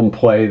Mitch Albom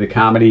play, the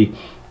comedy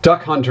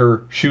Duck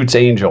Hunter Shoots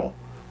Angel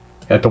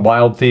at the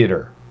Wild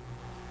Theater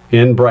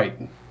in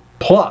Brighton.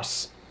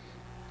 Plus,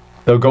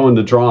 they'll go in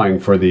the drawing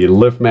for the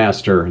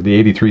LiftMaster, the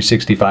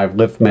 8365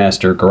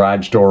 LiftMaster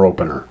garage door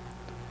opener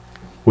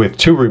with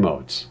 2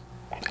 remotes.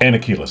 And a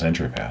keyless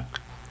entry pad.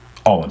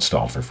 All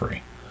installed for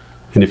free.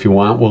 And if you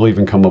want, we'll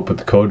even come up with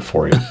the code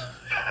for you.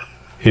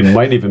 It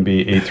might even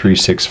be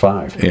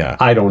 8365. Yeah.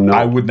 I don't know.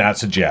 I would not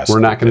suggest.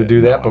 We're not going to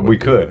do that, but we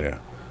could. Yeah.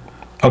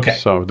 Okay.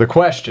 So the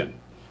question.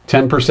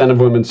 10% of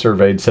women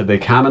surveyed said they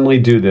commonly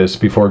do this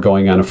before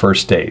going on a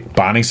first date.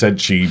 Bonnie said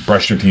she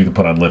brushed her teeth and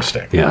put on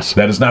lipstick. Yes.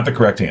 That is not the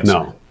correct answer.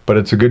 No, but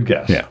it's a good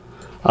guess. Yeah.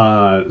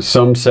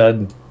 Some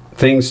said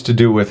things to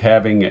do with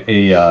having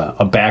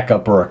a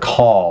backup or a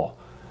call.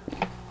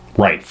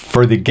 Right.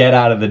 For the get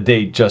out of the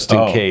date just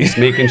in case.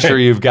 Making sure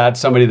you've got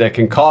somebody that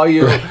can call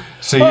you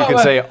so you can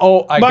say,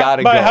 I got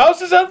to go. My house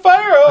is on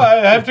fire. Oh, I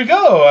have to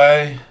go.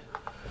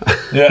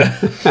 Yeah.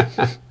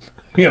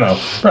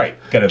 Right.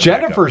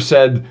 Jennifer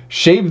said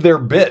shave their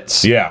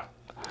bits. Yeah.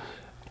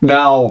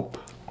 Now,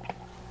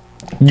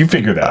 you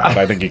figure that out.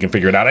 I think you can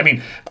figure it out. I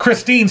mean,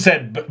 Christine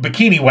said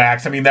bikini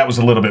wax. I mean, that was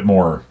a little bit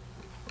more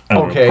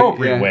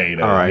appropriate way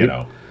to, All right.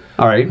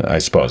 I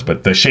suppose.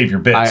 But the shave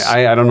your bits.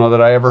 I don't know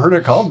that I ever heard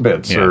it called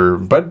bits. Yeah.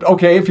 But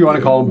okay, if you want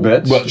to call them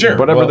bits. Well, sure.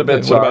 Whatever the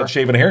bits what are. What about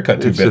shaving a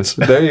haircut 2 bits?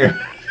 There you go.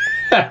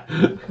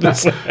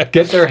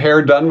 Get their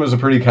hair done was a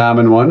pretty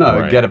common one.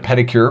 Get a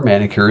pedicure,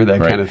 manicure, that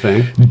kind of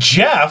thing.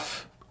 Jeff,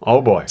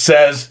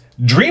 says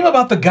dream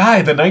about the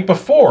guy the night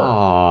before.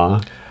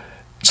 Aww.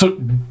 So,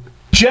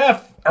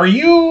 Jeff, are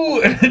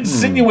you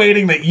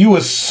insinuating that you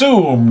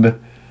assumed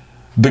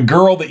the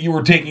girl that you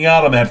were taking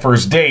out on that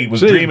first date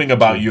was dreaming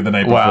about you the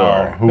night before?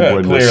 Wow, who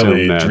wouldn't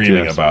clearly assume that?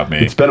 Dreaming about me.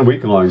 It's been a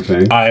week-long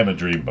thing. I am a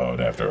dreamboat,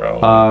 after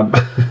all.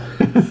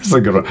 It's a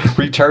good one.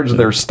 Recharge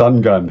their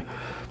stun gun.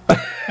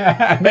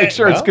 Make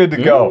sure it's good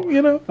to go.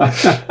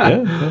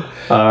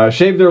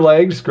 Shave their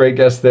legs. Great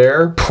guess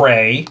there.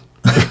 Pray.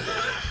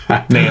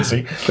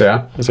 Nancy.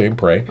 Yeah. Same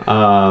pray.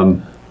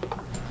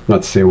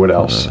 Let's see what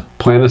else.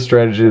 Plan a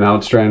strategy and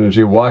out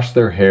strategy. Wash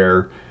their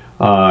hair.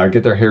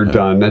 Get their hair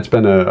done. That's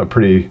been a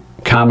pretty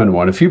common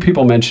one. A few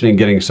people mentioning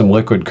getting some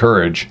liquid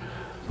courage.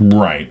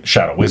 Right.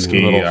 Shot of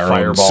whiskey.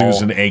 Our own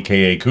Susan,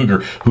 a.k.a.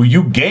 Cougar, who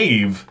you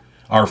gave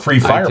our free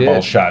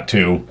fireball shot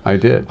to. I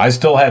did. I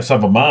still have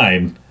some of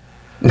mine.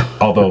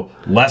 Although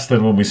less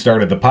than when we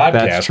started the podcast.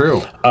 That's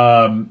true.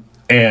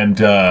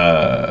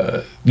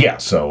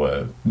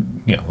 So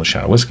a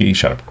shot of whiskey,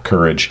 shot of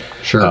courage.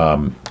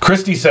 Sure.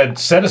 Christy said,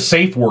 set a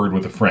safe word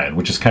with a friend,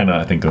 which is kind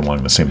of, I think,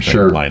 along the same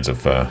lines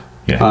of,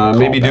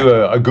 maybe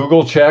do a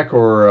Google check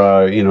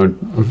or,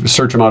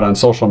 search them out on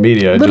social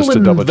media just to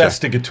double check.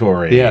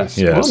 Investigatory.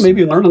 Yes. Well,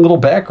 maybe learn a little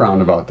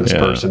background about this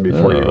person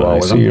before you go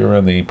out with them. You're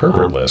on the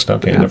pervert list.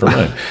 Okay, never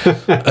mind.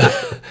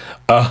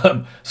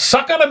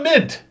 Suck on a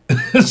mint,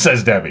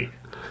 says Debbie.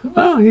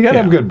 Well, you got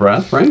to have good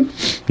breath, right?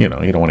 You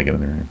don't want to get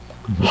in there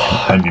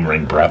onion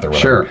ring breath or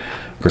whatever. Sure.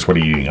 Of course, what are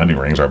you eating onion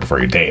rings right before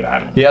your date? I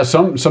don't know. Yeah,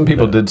 some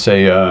people did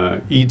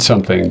say eat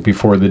something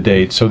before the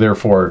date, so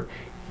therefore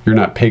you're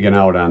not pigging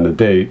out on the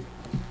date.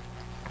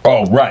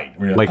 Oh, right.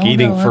 Like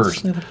eating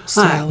first.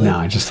 Salad.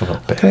 No, just a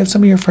little bit. Can I have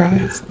some of your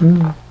fries?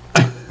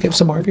 Have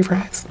some more of your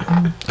fries?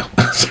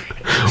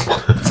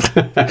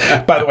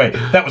 By the way,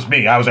 that was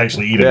me. I was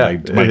actually eating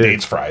my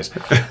dates fries.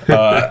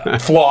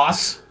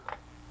 Floss,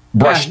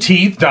 brush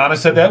teeth. Donna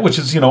said that, which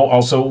is,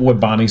 also what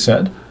Bonnie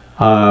said.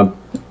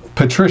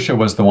 Patricia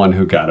was the one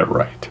who got it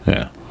right.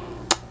 Yeah.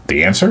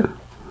 The answer?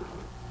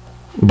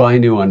 Buy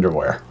new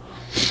underwear.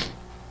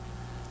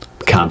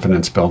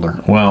 Confidence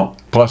builder. Well,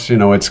 plus,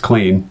 it's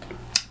clean.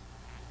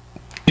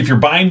 If you're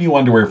buying new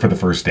underwear for the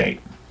first date,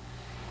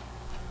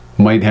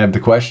 might have the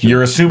question.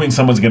 You're assuming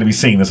someone's going to be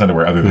seeing this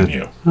underwear other than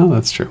you. Oh,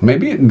 that's true.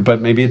 Maybe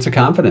it's a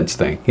confidence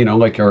thing.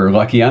 Like your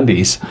Lucky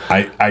Undies.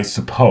 I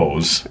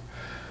suppose.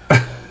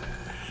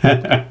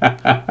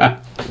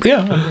 Yeah,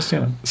 I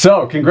understand.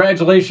 So,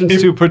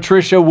 congratulations to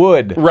Patricia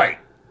Wood. Right.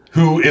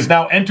 Who is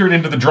now entered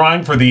into the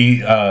drawing for the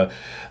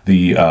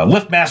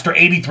LiftMaster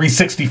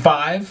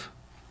 8365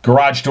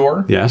 garage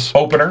door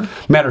opener.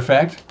 Matter of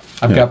fact,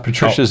 I've got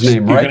Patricia's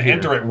name right here. You can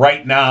enter it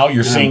right now.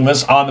 You're seeing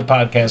this on the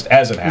podcast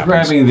as it happens.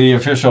 Grabbing the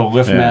official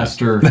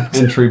LiftMaster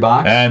entry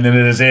box. And then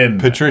it is in.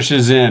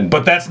 Patricia's in.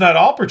 But that's not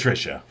all,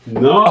 Patricia.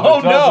 No,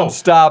 it doesn't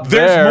stop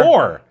there. There's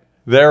more.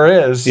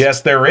 There is.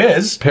 Yes, there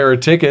is. Pair of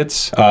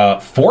tickets.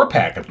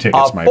 4-pack of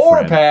tickets, my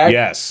friend. 4-pack?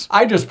 Yes.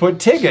 I just put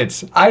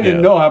tickets. I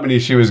didn't know how many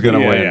she was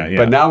going to win.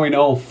 But now we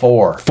know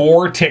 4.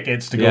 4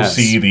 tickets to go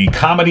see the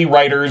comedy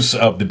writers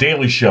of The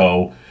Daily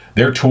Show,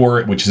 their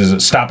tour, which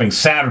is stopping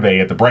Saturday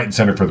at the Brighton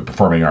Center for the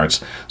Performing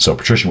Arts. So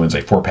Patricia wins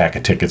a 4-pack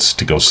of tickets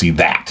to go see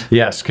that.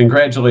 Yes,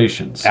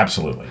 congratulations.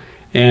 Absolutely.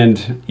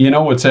 And you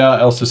know what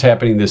else is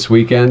happening this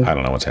weekend? I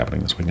don't know what's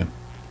happening this weekend.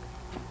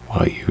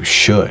 Well, you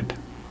should.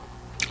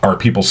 Are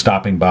people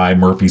stopping by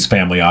Murphy's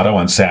Family Auto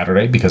on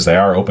Saturday? Because they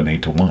are open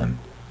 8 to 1.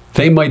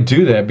 They might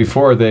do that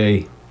before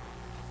they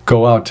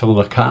go out to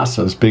La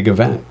Casa's big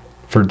event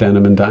for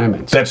Denim and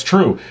Diamonds. That's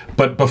true.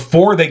 But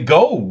before they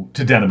go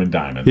to Denim and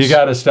Diamonds, you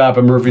got to stop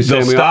at Murphy's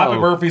Family Auto. They'll stop at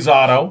Murphy's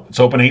Auto. It's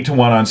open 8 to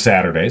 1 on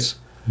Saturdays.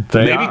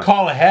 Maybe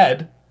call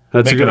ahead.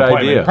 That's a good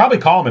idea. Probably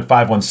call them at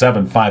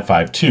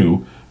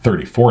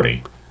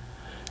 517-552-3040.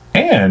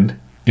 And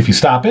if you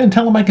stop in,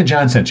 tell them Mike and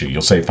John sent you.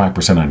 You'll save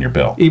 5% on your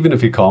bill. Even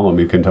if you call them,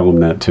 you can tell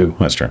them that too.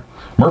 That's true.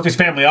 Murphy's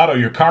Family Auto,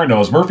 your car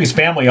knows.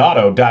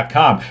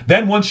 Murphy'sFamilyAuto.com.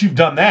 Then once you've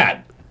done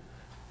that,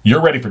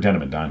 you're ready for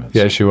Denim and Diamonds.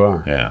 Yes, you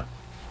are. Yeah.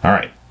 All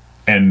right.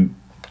 And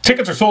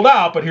tickets are sold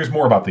out, but here's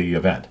more about the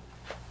event.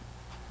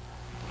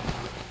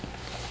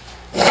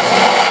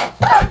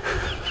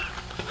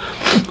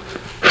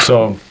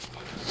 So,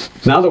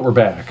 now that we're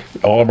back,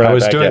 we're not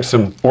back yet.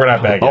 We're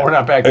not back yet. We're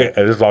not back yet.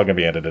 This is all going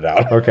to be edited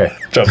out. Okay.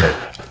 Trust me.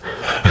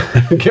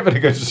 give it a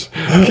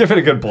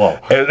good blow.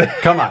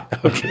 Come on.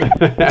 Okay.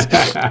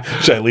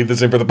 Should I leave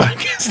this in for the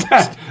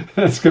podcast?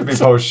 It's going to be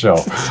post-show.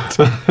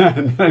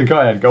 Go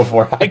ahead. Go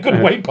for it. I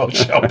couldn't wait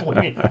post-show,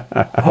 please.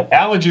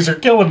 Allergies are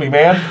killing me,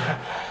 man.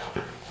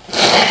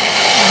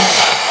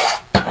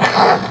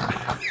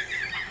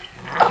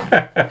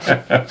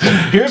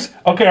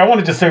 I want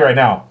to just say right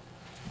now,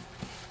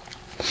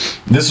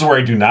 this is where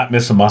I do not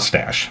miss a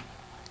mustache.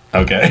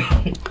 Okay?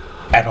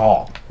 At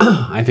all.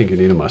 I think you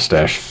need a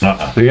mustache. You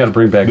got to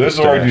bring back this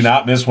is where I do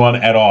not miss one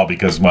at all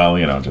because,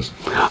 just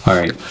all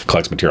right,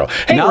 collects material.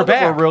 Hey, now we're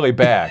back. We're really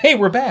back. Hey,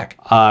 we're back.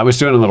 I was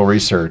doing a little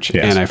research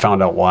and I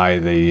found out why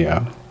they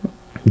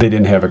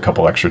didn't have a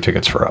couple extra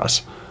tickets for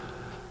us.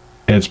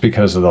 It's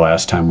because of the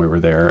last time we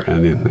were there,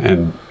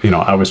 and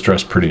I was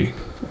dressed pretty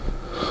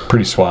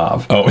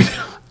suave.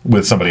 Oh.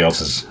 With somebody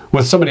else's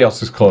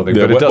clothing,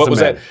 but it doesn't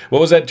matter.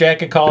 What was that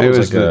jacket called? It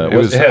was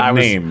a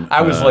name.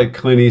 I was like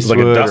Clint Eastwood.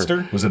 Like a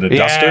duster? Was it a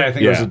duster? Yeah, I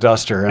think it was a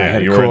duster. And I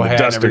had you a cool were in the hat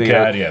duster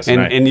cat, yes.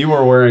 And you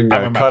were wearing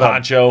a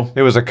poncho.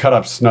 It was a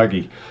cut-up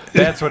Snuggie.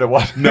 That's what it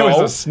was. No,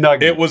 it was a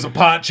Snuggie. It was a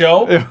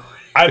poncho.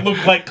 I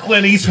looked like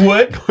Clint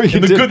Eastwood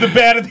in The Good, the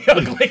Bad, and the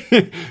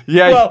Ugly.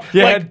 Yeah,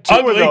 you had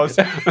two of those.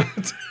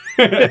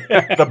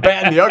 The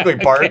bad and the ugly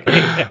part,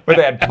 but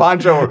that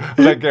poncho,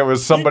 like it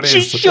was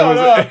somebody's. Shut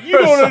up! You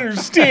don't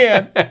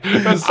understand.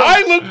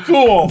 I looked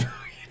cool,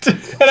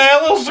 and I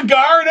had a little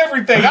cigar and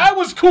everything. I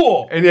was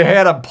cool. And you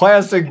had a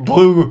plastic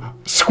blue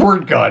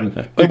squirt gun.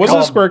 Was it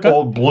a squirt gun?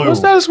 Old blue.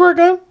 Was that a squirt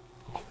gun?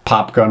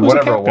 Pop gun,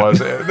 whatever it was.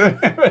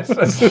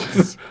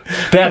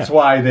 That's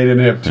why they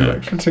didn't have 2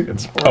 extra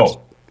tickets for us.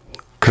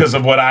 Because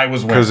of what I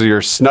was wearing. Because of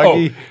your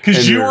Snuggie.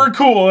 Because you were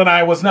cool and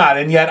I was not,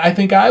 and yet I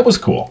think I was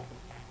cool.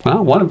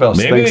 Well, one of us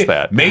thinks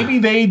that. Maybe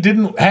they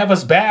didn't have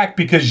us back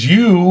because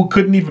you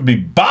couldn't even be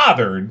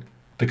bothered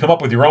to come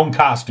up with your own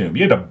costume.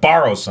 You had to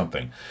borrow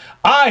something.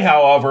 I,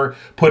 however,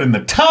 put in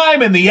the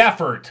time and the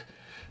effort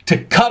to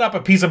cut up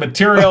a piece of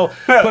material,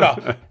 put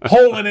a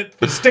hole in it,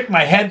 stick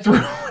my head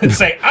through, and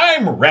say,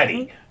 I'm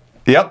ready.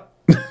 Yep.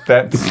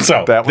 That was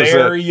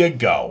there it. You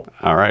go.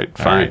 All right,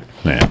 fine.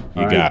 Yeah,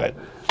 you got it.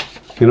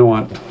 You know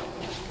what?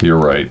 You're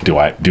right. Do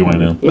I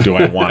know? Do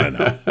I want to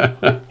know?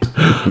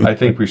 I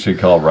think we should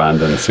call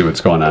Rhonda and see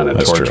what's going on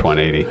at Torch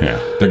 180. Yeah,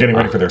 they're getting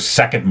ready for their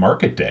second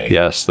market day.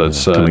 Yes,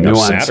 that's new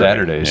on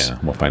Saturdays. Yeah,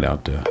 we'll find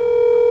out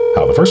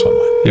how the first one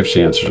went. If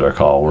she answers our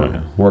call,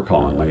 we're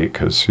calling late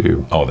because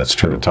you. Oh, that's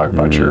true. To talk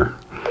about your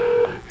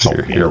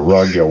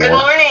rug. Good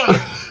morning.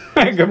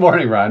 Good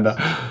morning, Rhonda.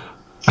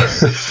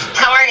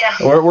 How are you?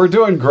 We're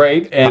doing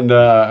great. And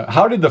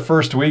how did the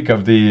first week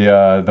of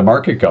the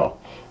market go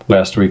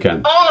last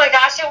weekend? Oh my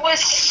gosh, it was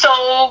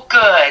so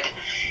good.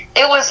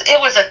 It was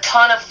a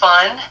ton of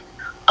fun.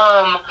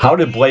 How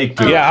did Blake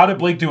do? Yeah, how did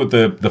Blake do with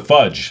the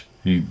fudge?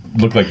 He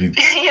looked like he.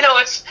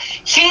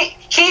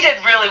 He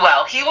did really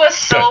well. He was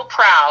so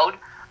proud.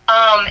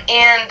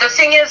 And the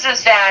thing is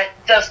that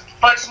the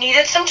fudge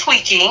needed some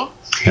tweaking.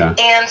 Yeah.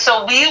 And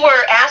so we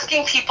were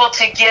asking people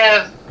to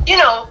give,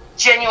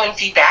 genuine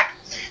feedback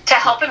to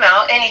help him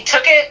out. And he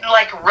took it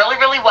really,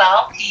 really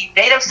well. He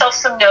made himself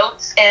some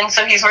notes. And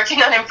so he's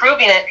working on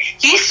improving it.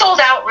 He sold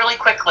out really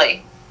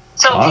quickly.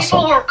 So awesome.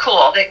 People were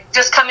cool. They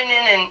just coming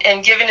in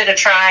and giving it a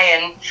try.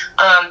 And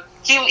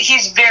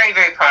he's very,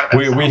 very proud of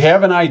himself. We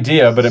have an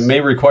idea, but it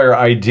may require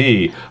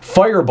ID.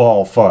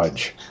 Fireball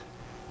fudge.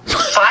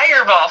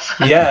 Fireball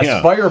fudge. Yes,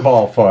 Yeah.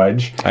 Fireball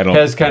fudge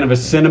has kind of a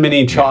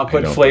cinnamony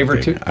chocolate flavor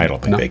to it. I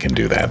don't think they can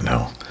do that,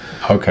 no.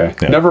 Okay,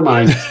 Yeah. never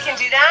mind. You can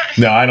do that?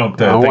 No, I don't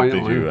think why they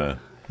not?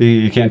 do.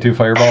 You can't do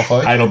Fireball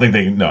fudge? I don't think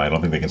they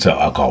can sell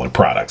alcoholic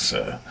products.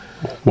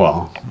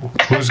 Well,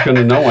 who's going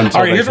to know until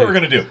All right, here's what we're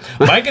going to do.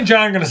 Mike and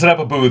John are going to set up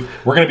a booth.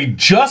 We're going to be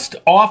just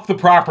off the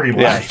property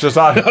line. Yeah, just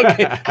off.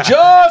 Okay,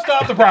 just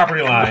off the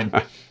property line.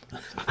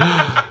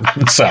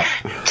 So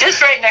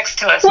just right next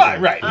to us.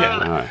 right,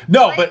 yeah.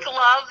 No, Mike but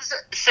loves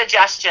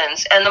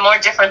suggestions, and the more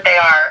different they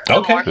are,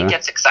 the more he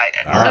gets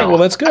excited. all right, well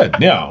that's good.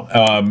 Yeah,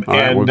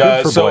 right, well,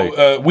 good for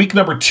Blake. week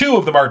number 2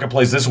 of the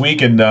marketplace this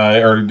week, and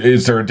or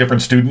is there a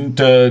different student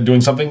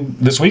doing something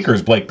this week, or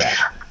is Blake back?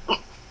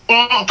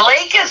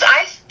 Blake is.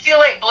 I feel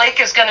like Blake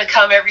is going to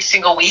come every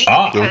single week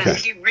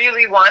because he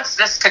really wants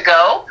this to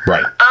go.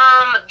 Right.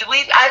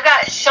 I've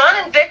got Sean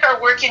and Vic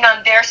are working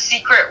on their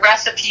secret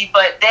recipe,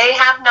 but they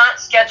have not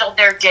scheduled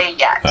their day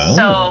yet.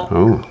 So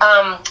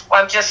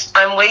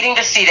I'm waiting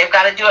to see. They've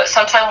got to do it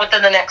sometime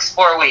within the next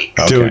 4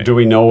 weeks. Okay. Do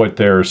we know what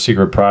their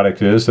secret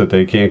product is that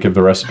they can't give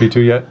the recipe to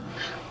yet?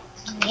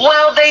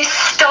 Well, they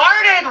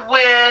started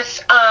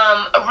with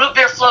a root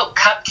beer float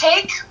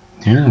cupcake.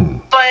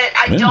 But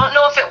I don't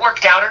know if it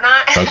worked out or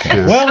not.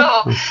 Okay.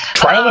 Well,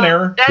 trial and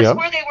error. That's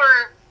where they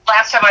were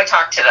last time I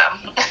talked to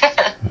them.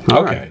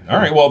 Okay. All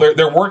right. Well,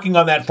 they're working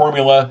on that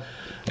formula,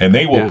 and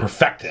they will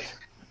perfect it,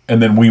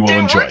 and then we will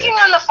enjoy They're working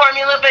it. on the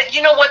formula, but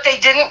what they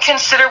didn't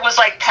consider was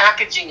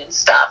packaging and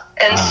stuff.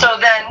 And so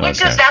then,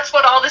 that's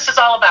what all this is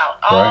all about.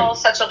 All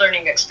such a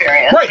learning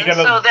experience. Right. And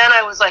so then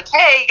I was like,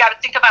 hey, you got to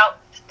think about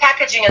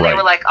packaging, and they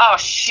were like, oh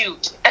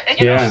shoot.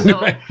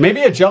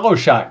 Maybe a Jell-O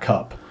shot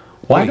cup.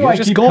 Why do I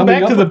just keep going coming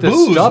back to up the with this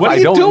booze? stuff? What are I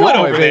you don't doing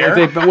know. over there?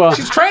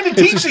 She's trying to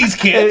teach these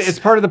kids. It's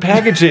part of the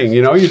packaging,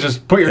 You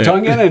just put your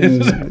tongue in,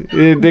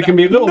 and they can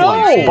be little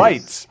ones,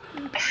 bites.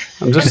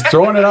 I'm just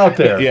throwing it out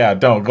there. Yeah,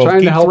 don't go. Trying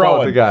keep to help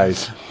throwing. out the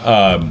guys.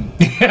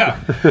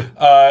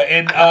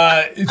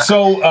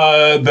 So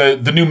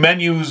the new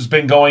menu's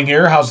been going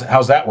here.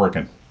 How's that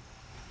working?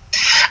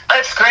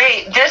 It's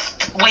great.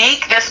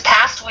 This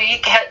past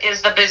week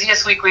is the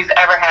busiest week we've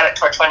ever had at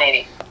Torch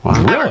 180.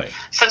 Wow. Really?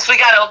 Since we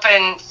got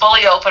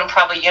fully open,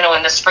 probably in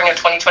the spring of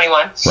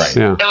 2021. Right.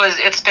 Yeah.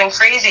 It's been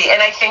crazy,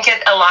 and I think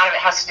a lot of it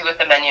has to do with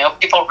the menu.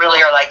 People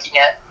really are liking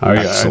it.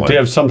 Do you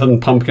have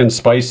something pumpkin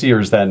spicy, or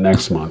is that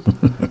next month?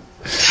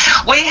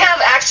 We have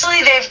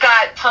they've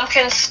got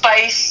pumpkin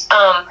spice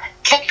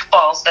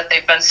kickballs that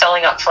they've been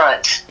selling up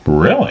front.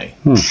 Really?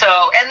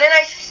 So, and then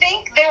I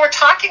think they were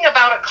talking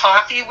about a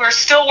coffee. We're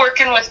still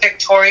working with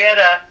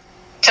Victoria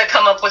to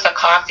come up with a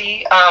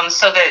coffee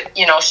so that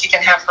she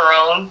can have her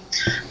own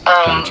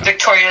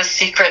Victoria's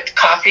Secret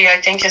coffee, I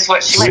think is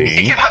what she might be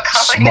thinking about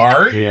calling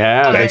Smart. it.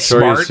 Yeah,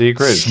 Victoria's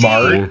Secret.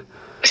 Smart. Yeah.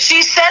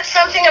 She said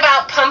something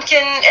about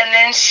pumpkin, and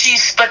then she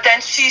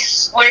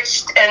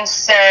switched and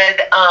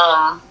said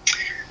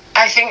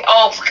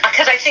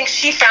because I think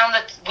she found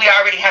that we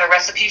already had a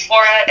recipe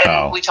for it,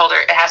 and we told her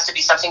it has to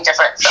be something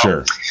different. So.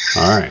 Sure.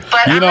 All right.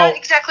 But I'm not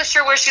exactly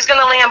sure where she's going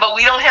to land, but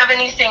we don't have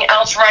anything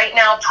else right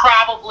now.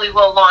 Probably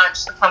we'll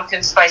launch the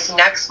pumpkin spice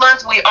next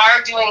month. We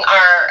are doing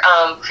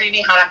our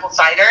creamy hot apple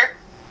cider,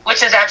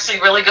 which is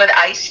actually really good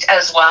iced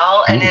as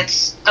well, and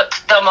it's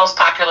the most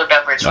popular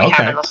beverage we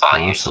have in the fall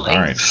usually. All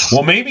right.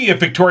 Well, maybe if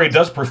Victoria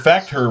does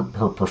perfect her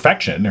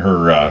perfection,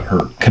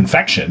 her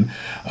confection,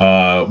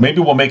 maybe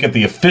we'll make it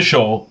the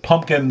official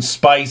pumpkin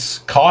spice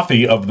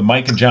coffee of the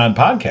Mike and John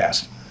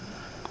podcast.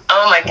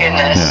 Oh my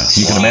goodness!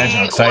 Yeah. You can imagine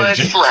how excited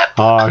she would flip.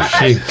 Oh,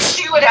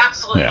 she would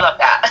absolutely love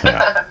that.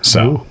 Yeah.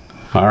 So.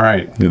 All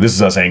right. This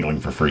is us angling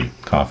for free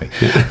coffee.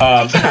 Can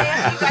I ask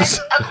you guys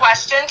a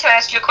question? Can I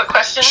ask you a quick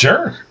question?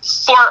 Sure.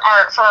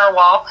 For our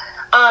wall,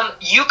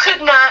 you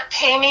could not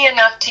pay me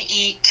enough to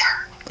eat.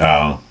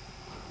 Oh.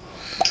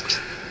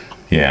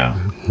 Yeah.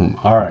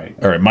 All right.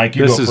 All right, Mike,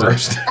 you go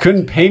first.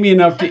 Couldn't pay me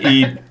enough to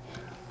eat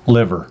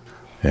liver.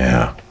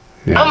 Yeah.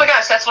 Oh my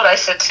gosh, that's what I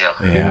said too.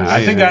 Yeah,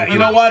 I think you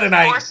know what, and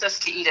forced us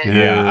to eat it.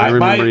 I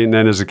remember eating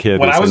that as a kid.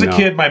 When I was a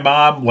kid, my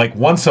mom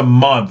once a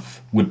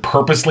month would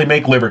purposely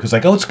make liver because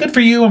like, oh, it's good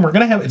for you, and we're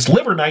gonna have it's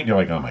liver night. And you're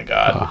like, oh my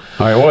god. All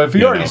right. Well, if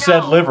you already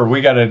said liver,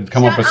 we got to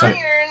come up with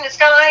something. It's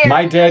got iron.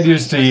 My dad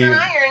used to eat.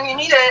 Iron. You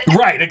need it.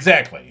 Right,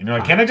 exactly. You know,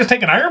 like, can I just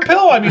take an iron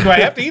pill? I mean, do I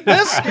have to eat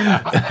this?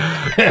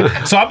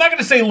 So I'm not going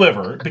to say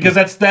liver because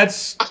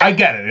that's I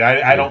get it.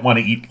 I don't want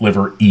to eat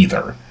liver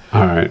either.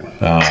 All right.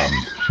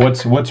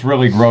 What's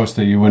really gross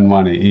that you wouldn't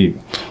want to eat?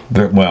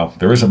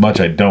 There isn't much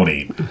I don't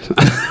eat.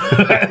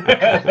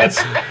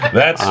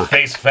 that's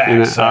face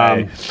facts.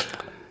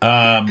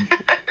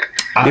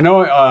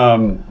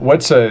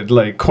 What's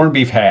like corned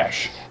beef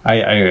hash?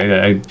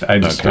 I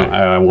just don't,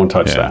 I won't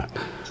touch that.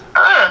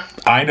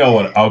 I know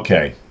what.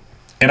 Okay,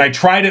 and I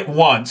tried it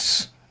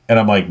once, and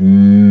I'm like,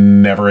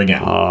 never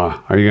again.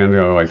 Are you gonna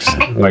go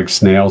like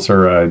snails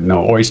or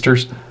no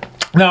oysters?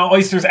 No,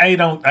 oysters. I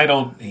don't.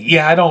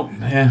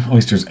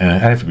 Oysters. I'd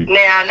have to be.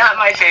 Nah, not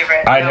my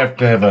favorite. I'd have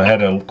to have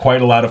had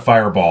quite a lot of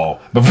Fireball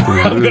before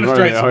I'm going to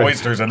try some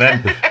oysters, and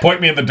then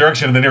point me in the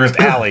direction of the nearest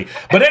alley.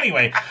 But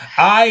anyway,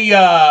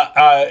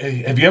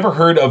 have you ever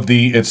heard of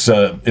it's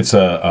a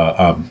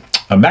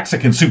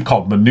Mexican soup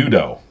called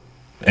menudo,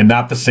 and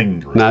not the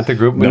singing group. Not the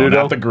group menudo.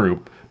 No, not the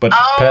group. But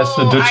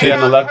Pasta Duce on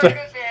the left.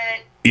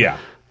 Yeah.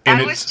 And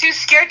I was too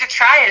scared to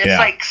try it. It's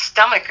like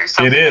stomach or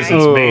something. It is. Right?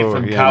 It's made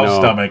from cow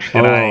stomach.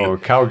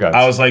 And cow guts.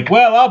 I was like,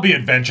 well, I'll be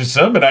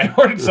adventuresome. And I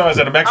ordered some. I was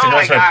at a Mexican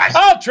restaurant. Gosh.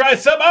 I'll try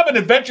some. I'm an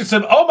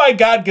adventuresome. Oh, my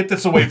God, get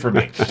this away from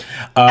me.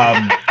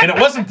 And it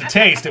wasn't the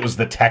taste. It was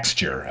the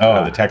texture.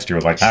 Oh, the texture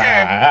was like,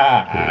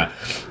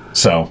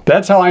 So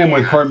that's how I am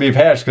with corned beef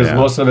hash because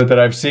most of it that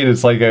I've seen,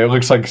 it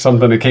looks like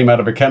something that came out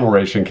of a kennel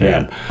ration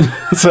can. Yeah.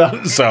 so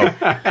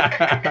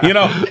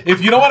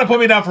if you don't want to put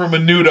me down for a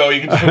menudo, you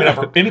can just put me down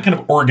for any kind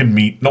of organ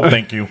meat. No,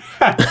 thank you.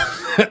 I'm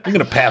going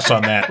to pass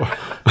on that.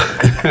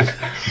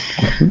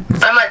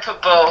 I might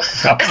put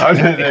both.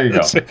 There you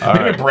go.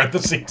 Maybe in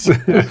parentheses.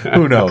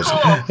 Who knows?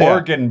 Cool.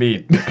 Organ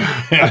meat.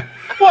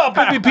 Well,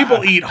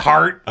 people eat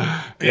heart,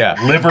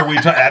 liver.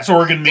 That's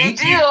organ meat.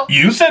 They do.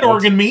 You said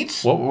organ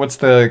meats. What's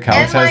the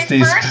cow testes?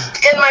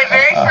 In my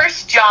very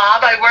first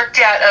job, I worked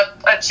at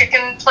a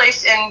chicken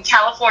place in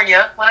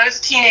California when I was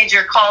a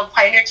teenager called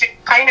Pioneer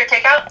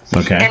Takeout.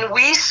 Okay. And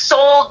we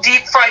sold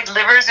deep fried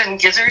livers and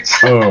gizzards.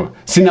 Oh,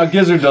 see now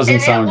gizzard doesn't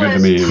sound good to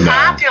me. It was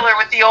popular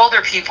with the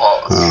older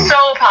people.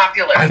 So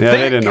popular.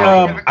 They didn't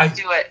know. I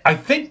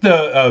think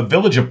the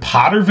village of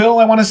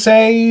Potterville, I want to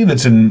say,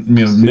 that's in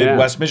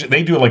Midwest Michigan,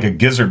 they do like a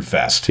gizzard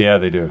fest. Yeah,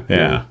 they do.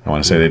 Yeah, I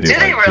want to say they do. Do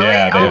they really?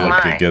 Yeah, they have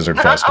like a gizzard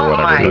fest or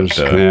whatever.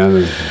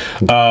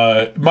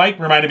 Mike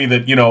reminded me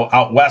that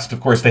out west, of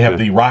course, they have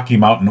the Rocky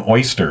Mountain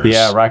oysters.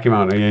 Yeah, Rocky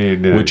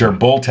Mountain, which are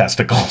bull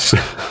testicles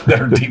that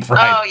are deep fried.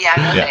 Oh yeah,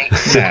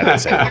 thanks.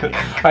 That's it.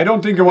 I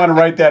don't think you want to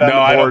write that on the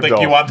board. No, I don't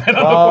think you want that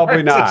on Probably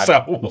the board. Not.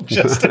 So we'll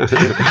just.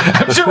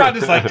 I'm sure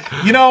Rhonda's like,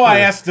 I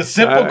asked a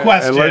simple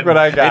question, look what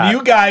I got. and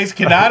you guys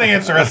cannot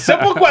answer a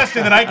simple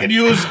question that I can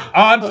use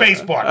on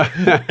Facebook.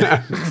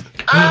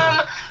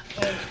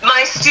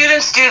 My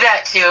students do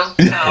that too.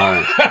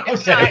 So.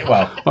 Okay,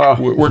 well,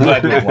 we're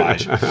glad to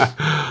oblige.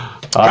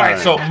 All right,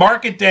 so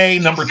market day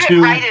number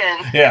 2. Right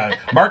in. Yeah,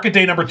 market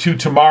day number 2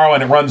 tomorrow,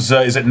 and it runs.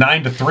 Is it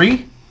 9 to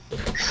 3?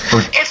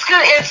 It's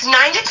good. It's 9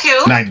 to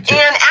 2. 9 to 2.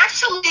 And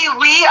actually,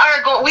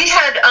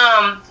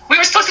 we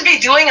were supposed to be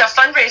doing a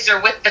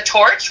fundraiser with the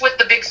Torch, with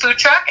the big food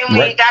truck, and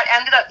that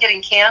ended up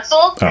getting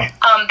canceled. Oh.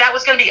 That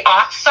was going to be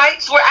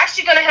off-site, so we're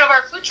actually going to have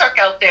our food truck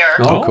out there.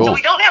 Oh, cool. So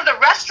we don't have the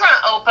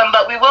restaurant open,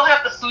 but we will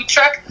have the food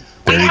truck.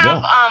 There we you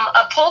have go.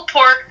 a pulled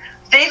pork.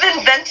 They've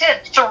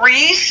invented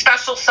 3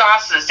 special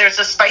sauces. There's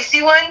a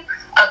spicy one,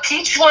 a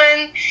peach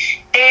one,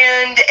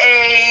 and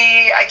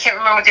I can't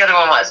remember what the other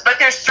one was. But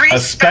there's 3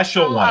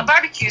 special one.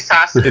 Barbecue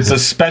sauces. It's a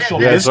special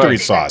mystery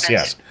sauce,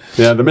 yes.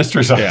 Yeah, the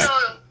mystery sauce. Yeah.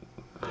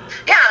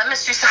 Yeah,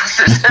 mystery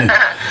sauces.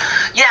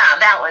 Yeah,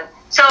 that one.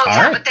 So,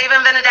 but they've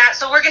invented that.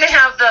 So we're going to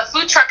have the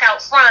food truck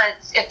out front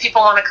if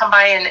people want to come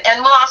by,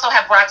 and we'll also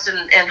have brats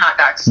and hot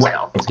dogs. Right,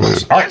 of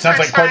course. All right, sounds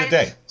like quite a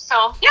day.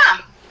 So, yeah,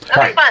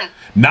 that'll be fun.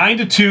 9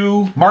 to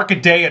 2,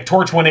 market day at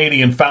Torch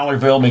 180 in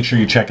Fowlerville. Make sure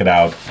you check it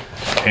out.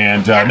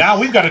 And now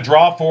we've got a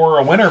draw for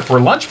a winner for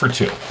lunch for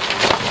 2.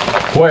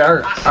 Boy,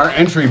 our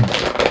entry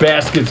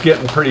basket's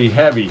getting pretty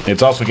heavy.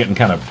 It's also getting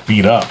kind of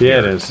beat up. Yeah,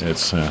 it is.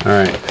 It's all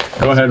right.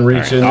 Go ahead and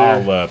reach in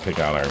there. I'll pick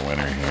out our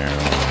winner here.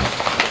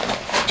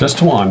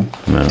 Just one.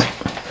 No,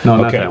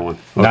 not that one.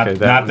 Okay,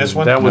 not this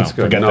one? That one's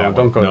good. Forget No, that one.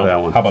 don't go to that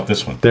one. How about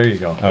this one? There you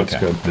go. That's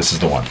Okay, good. this is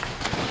the one.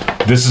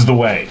 This is the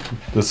way.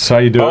 This is how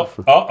you do it.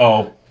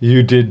 Uh-oh.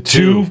 You did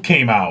 2. 2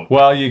 came out.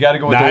 Well, you got to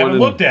go with Now, the I one.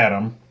 haven't looked at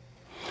them.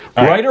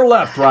 Right or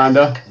left,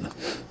 Rhonda?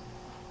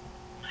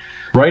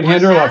 Right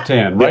hand or left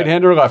hand? Right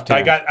hand or left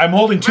hand? I'm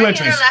holding 2 Right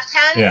entries. hand or left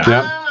hand? Yeah.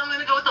 Yep. I'm going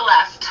to go with the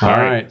left. All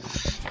right.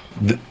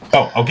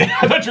 Okay.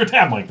 I thought you were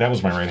like, that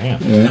was my right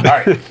hand.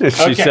 All right.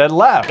 She said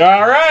left.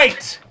 All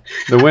right.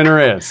 The winner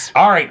is.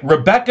 All right.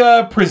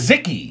 Rebecca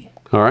Przicki.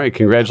 All right.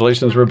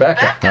 Congratulations,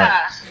 Rebecca.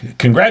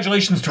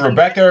 Congratulations to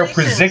Rebecca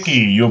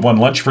Przicki. You have won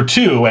lunch for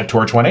 2 at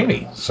Torch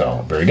 180.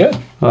 So, very good.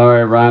 All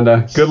right,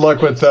 Rhonda. Good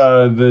luck with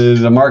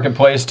the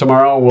marketplace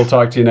tomorrow. We'll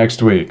talk to you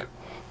next week.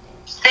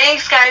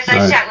 Thanks, guys.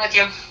 Nice chatting with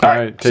you. All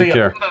right, take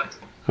care.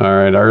 All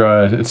right,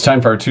 it's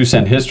time for our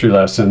 2-cent history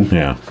lesson.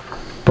 Yeah.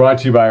 Brought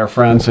to you by our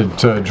friends at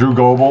Drew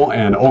Goebel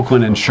and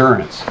Oakland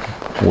Insurance.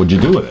 What'd you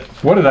do with it?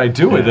 What did I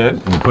do with it?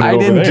 I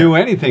didn't do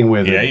anything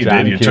with it. Yeah, you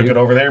John did. You King. took it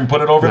over there and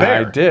put it over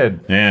there. I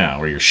did. Yeah,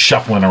 where you're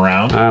shuffling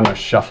around. I'm a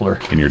shuffler.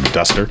 In your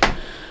duster.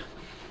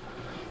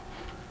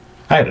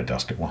 I had a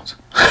duster once.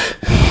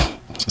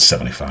 It's a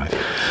 75.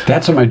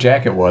 That's what my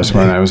jacket was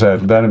when I was at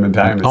Venom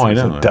Diamonds. I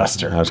know. A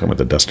duster. I was going with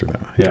the duster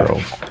that I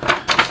drove.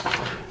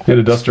 You had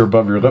a duster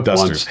above your lip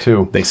Dusters, once,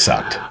 too. They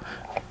sucked.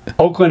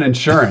 Oakland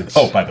Insurance.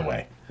 Oh, by the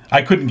way,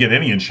 I couldn't get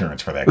any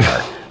insurance for that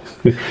car.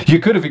 You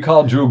could if you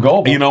called Drew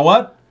Goebel. You know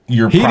what?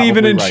 He'd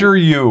even insure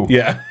you.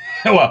 Yeah.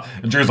 Well,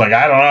 Drew's like,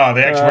 I don't know.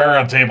 The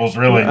actuarial table's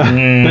really...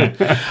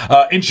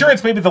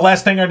 insurance may be the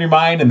last thing on your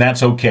mind, and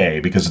that's okay,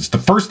 because it's the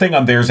first thing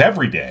on theirs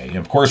every day. And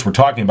of course, we're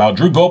talking about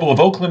Drew Goebel of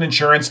Oakland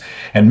Insurance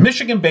and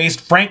Michigan-based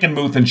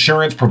Frankenmuth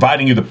Insurance,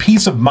 providing you the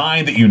peace of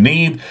mind that you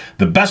need.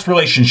 The best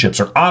relationships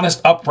are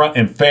honest, upfront,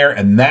 and fair,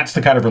 and that's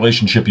the kind of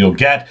relationship you'll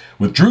get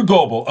with Drew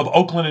Goebel of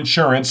Oakland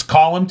Insurance.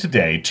 Call him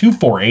today,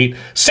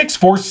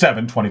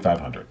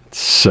 248-647-2500.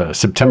 It's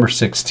September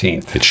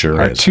 16th. It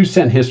sure Our is.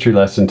 2-cent history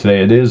lesson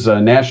today. It is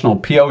National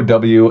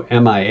POW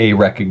MIA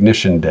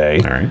Recognition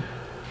Day. All right.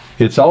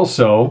 It's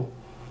also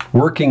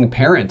Working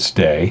Parents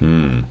Day.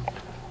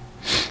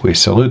 We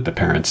salute the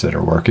parents that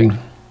are working.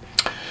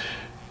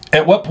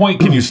 At what point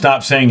can you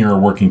stop saying you're a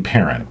working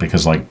parent?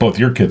 Because, like, both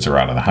your kids are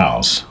out of the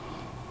house.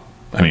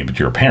 I mean, but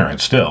you're a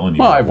parent still. And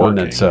Well, I have one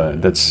that's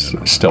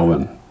still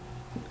a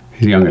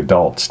young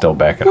adult, still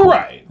back at home.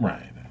 Right.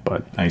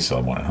 But I still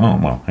have one at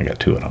home. Well, I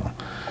got two at home.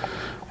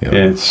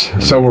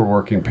 So we're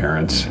working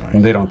parents.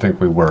 And they don't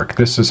think we work.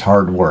 This is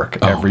hard work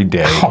every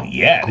day. Oh,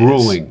 yeah.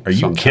 Grueling. Are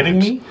you kidding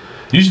me?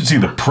 You should see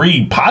the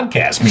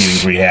pre-podcast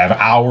meetings we have.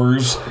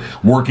 Hours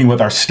working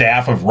with our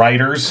staff of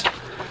writers.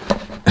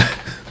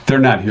 They're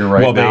not here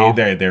right now.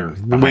 They're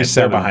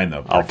behind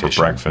the out for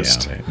partition.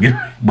 breakfast.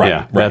 Yeah,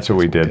 right. That's what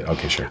we did.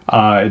 Okay, sure.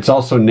 It's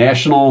also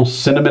National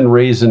Cinnamon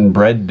Raisin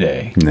Bread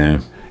Day. No.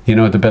 You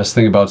know what the best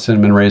thing about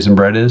cinnamon raisin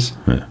bread is?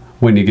 Yeah.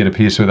 When you get a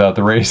piece without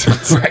the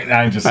raisins. Right.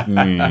 I'm just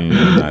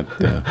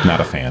not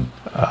a fan.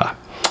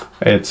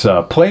 It's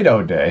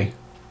Play-Doh Day.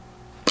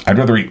 I'd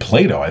rather eat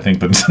Play-Doh, I think,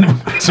 than cinnamon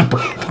raisin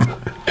bread.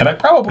 And I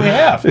probably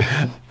have.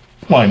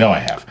 Well, I know I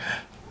have.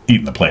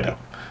 Eaten the Play-Doh.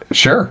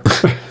 Sure.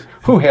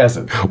 Who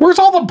hasn't? Where's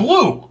all the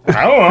blue?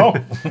 I don't know.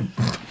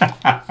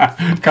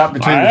 Caught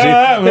between the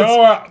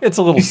teeth. It's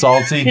a little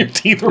salty. Your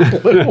teeth are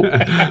blue.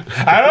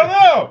 I don't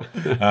know.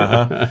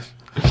 Uh-huh.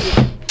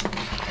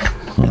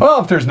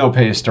 Well, if there's no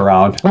paste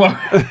around,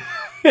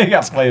 you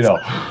got Play-Doh.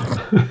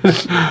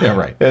 Yeah,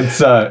 right.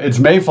 It's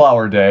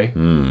Mayflower Day.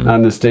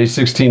 On this day,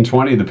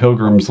 1620, the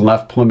Pilgrims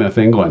left Plymouth,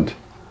 England,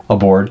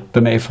 aboard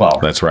the Mayflower.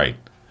 That's right.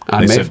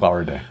 On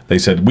Mayflower Day. They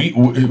said,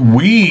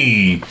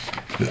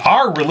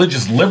 our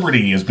religious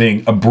liberty is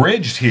being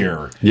abridged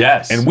here.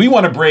 Yes. And we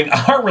want to bring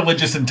our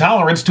religious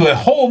intolerance to a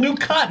whole new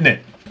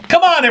continent.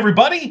 Come on,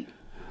 everybody.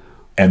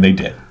 And they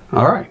did.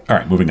 All right. All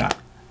right, moving on.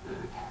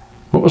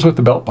 What was with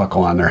the belt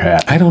buckle on their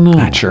hat? I don't know.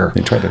 Not sure.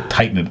 They tried to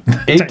tighten it.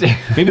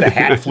 Maybe the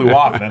hat flew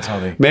off, and that's how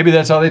they... Maybe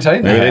that's how they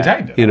tightened it. Maybe they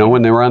tightened it. You know,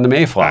 when they were on the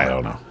Mayflower. I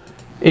don't know.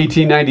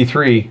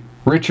 1893,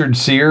 Richard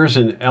Sears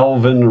and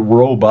Elvin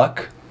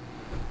Roebuck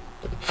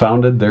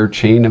founded their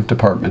chain of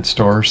department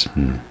stores.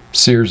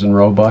 Sears and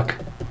Roebuck.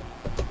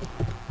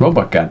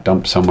 Roebuck got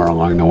dumped somewhere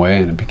along the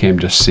way, and it became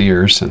just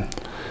Sears, and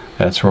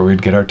that's where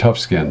we'd get our tough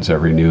skins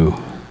every new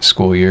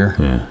school year.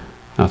 Yeah.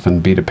 Nothing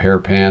beat a pair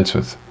of pants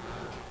with,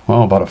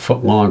 well, about a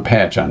foot-long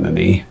patch on the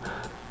knee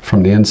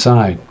from the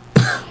inside.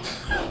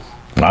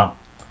 Wow.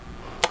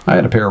 I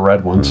had a pair of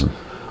red ones.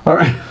 All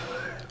right.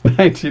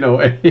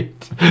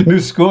 1908. New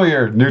school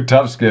year, new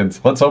tough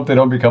skins. Let's hope they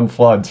don't become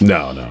floods.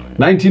 No.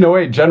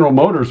 1908, General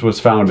Motors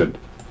was founded.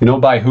 You know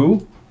by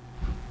who?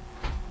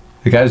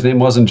 The guy's name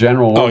wasn't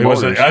General Motors. He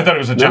wasn't. I thought it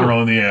was a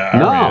general in the Army.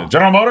 No.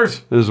 General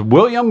Motors? It was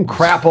William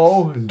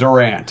Crapo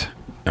Durant.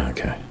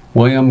 Okay.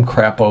 William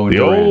Crapo Durant.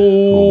 The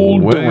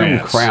old William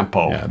Durants.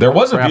 Crapo. Yeah, there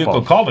was a Crapo.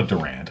 vehicle called a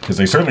Durant, because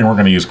they certainly weren't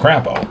going to use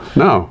Crapo.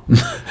 No.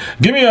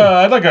 Give me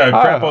I'd like a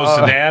Crapo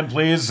sedan,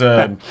 please. Is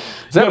that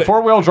a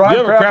four-wheel drive, Do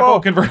you have Crapo? a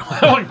Crapo convertible?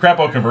 I want a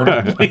Crapo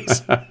convertible,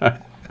 please.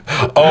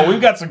 Oh,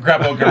 we've got some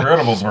Crapo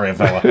convertibles for you,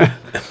 fella.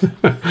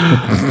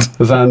 It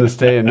was on this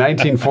day in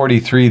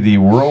 1943, the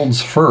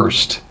world's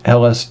first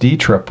LSD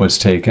trip was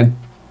taken.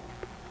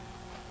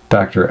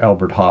 Dr.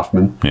 Albert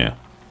Hoffman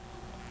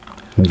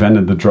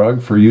invented the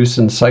drug for use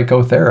in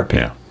psychotherapy.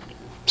 Yeah.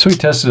 So he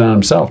tested it on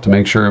himself to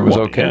make sure it was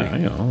okay. Yeah,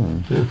 you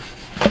know.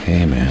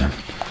 Hey, man.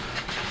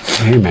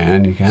 Hey,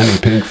 man, you got any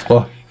Pink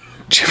Floyd?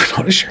 Did you ever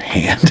notice your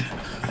hand?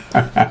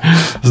 It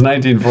was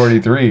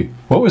 1943.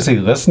 What was he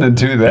listening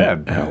to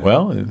then?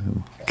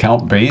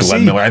 Count Basie?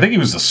 Glenn Miller. I think he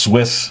was a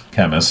Swiss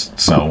chemist,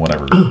 so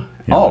whatever.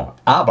 Oh,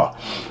 ABBA.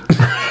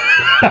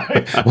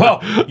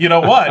 Well, you know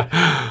what?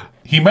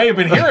 he may have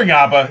been hearing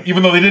ABBA,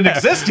 even though they didn't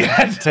exist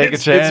yet. Take a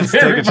chance.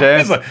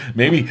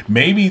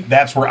 Maybe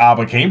that's where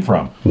ABBA came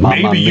from. Mamma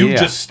Maybe you mia.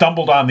 just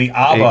stumbled on the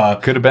ABBA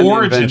Could have been the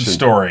origin invention.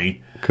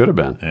 story. Could have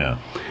been. Yeah.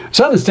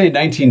 So on this day in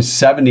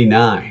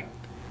 1979,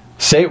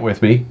 say it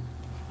with me.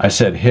 I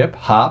said hip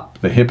hop,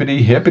 the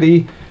hippity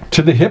hippity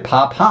to the hip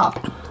hop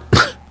hop.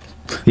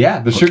 Yeah,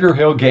 the Sugar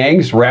Hill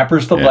Gang's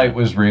Rapper's Delight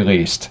was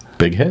released.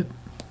 Big hit.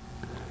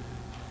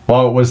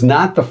 While it was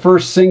not the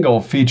first single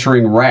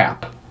featuring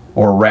rap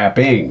or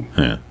rapping,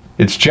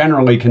 it's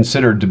generally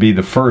considered to be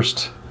the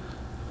first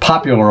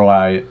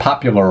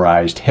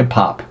popularized hip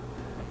hop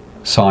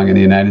song in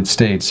the United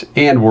States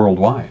and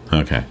worldwide.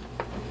 Okay.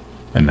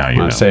 And now you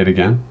know. Want to say it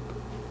again?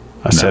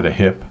 I said a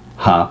hip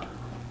hop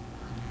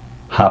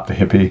the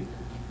hippie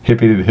to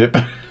the hip.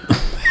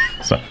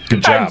 So,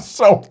 good job. I'm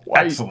so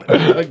white.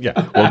 Excellent.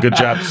 Yeah. Well, good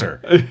job,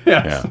 sir.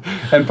 Yes.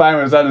 Yeah. And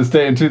finally, it was on this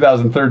day in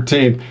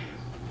 2013.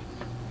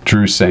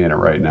 Drew's saying it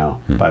right now,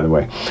 by the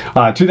way.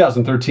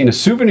 2013, a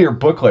souvenir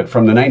booklet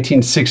from the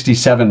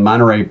 1967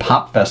 Monterey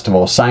Pop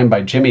Festival signed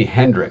by Jimi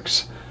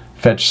Hendrix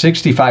fetched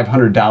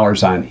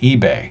 $6,500 on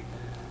eBay.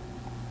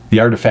 The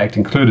artifact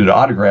included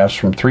autographs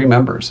from 3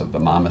 members of the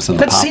Mamas and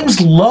the That Papas.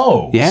 seems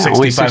low. Yeah,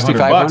 only $6,500.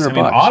 I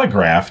mean, $6,500.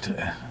 autographed.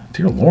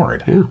 Dear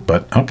Lord. Yeah.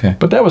 But, okay.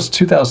 But that was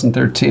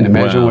 2013.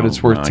 Imagine Well, what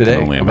it's worth I can today.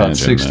 only About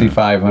imagine,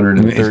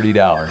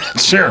 $6,530.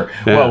 Sure.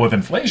 Yeah. Well, with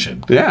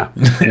inflation. Yeah.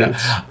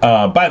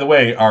 By the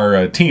way,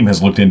 our team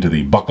has looked into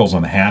the buckles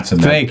on the hats. And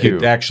Thank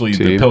you, Actually,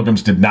 team. the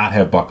Pilgrims did not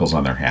have buckles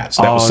on their hats.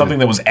 That was something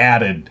that was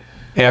added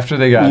After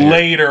they got here.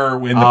 later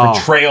in the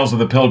portrayals of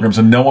the Pilgrims,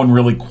 and no one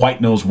really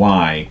quite knows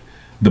why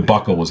the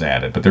buckle was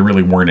added. But there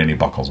really weren't any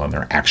buckles on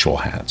their actual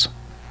hats.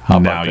 How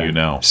about Now that? you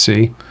know.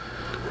 See?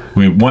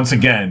 We once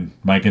again,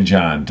 Mike and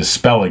John,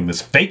 dispelling this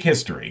fake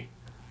history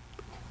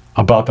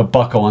About the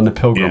buckle on the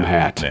pilgrim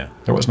hat. Yeah,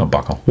 there was no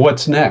buckle.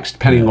 What's next?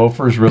 Penny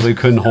loafers really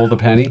couldn't hold a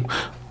penny?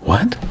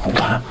 What? Hold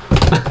on.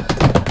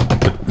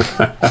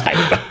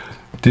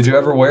 Did you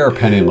ever wear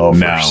penny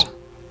loafers?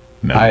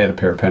 No. I had a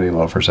pair of penny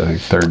loafers, I think,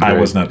 3rd grade. I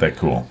was not that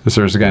cool.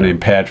 There was a guy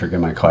named Patrick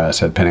in my class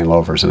had penny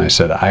loafers, and I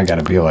said, I got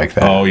to be like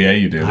that. Oh, yeah,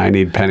 you do. I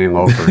need penny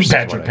loafers. is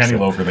Patrick what I said.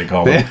 Pennyloafer, they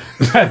call him.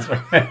 That's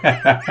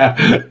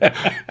right.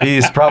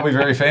 He's probably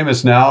very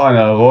famous now and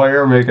a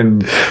lawyer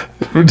making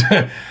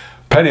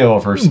penny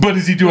loafers. But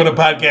is he doing a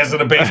podcast in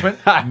a basement?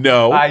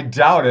 No. I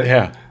doubt it.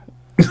 Yeah.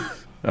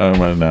 Oh,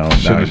 well, no.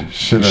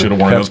 Should have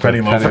worn those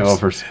penny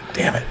loafers.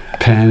 Damn it.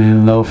 Penny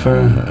loafer.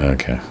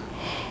 Okay.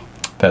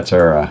 That's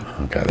our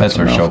That's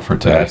our enough. show for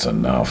today. That's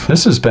enough.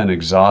 This has been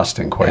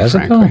exhausting, quite Has it,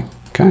 frankly.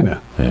 though? Kind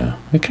of. Yeah.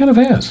 It kind of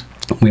has.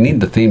 We need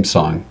the theme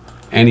song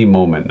any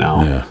moment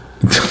now. Yeah.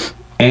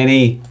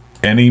 Any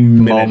Any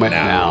minute moment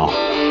now.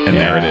 now. And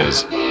there it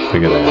is.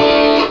 Look at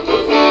that.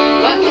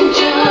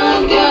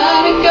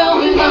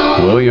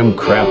 William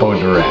Crapo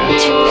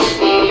Durant.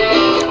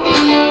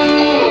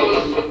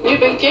 You've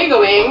been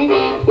giggling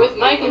with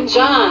Mike and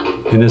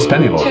John. In his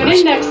penny Tune loafers.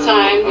 in next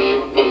time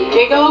and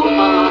giggle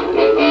on.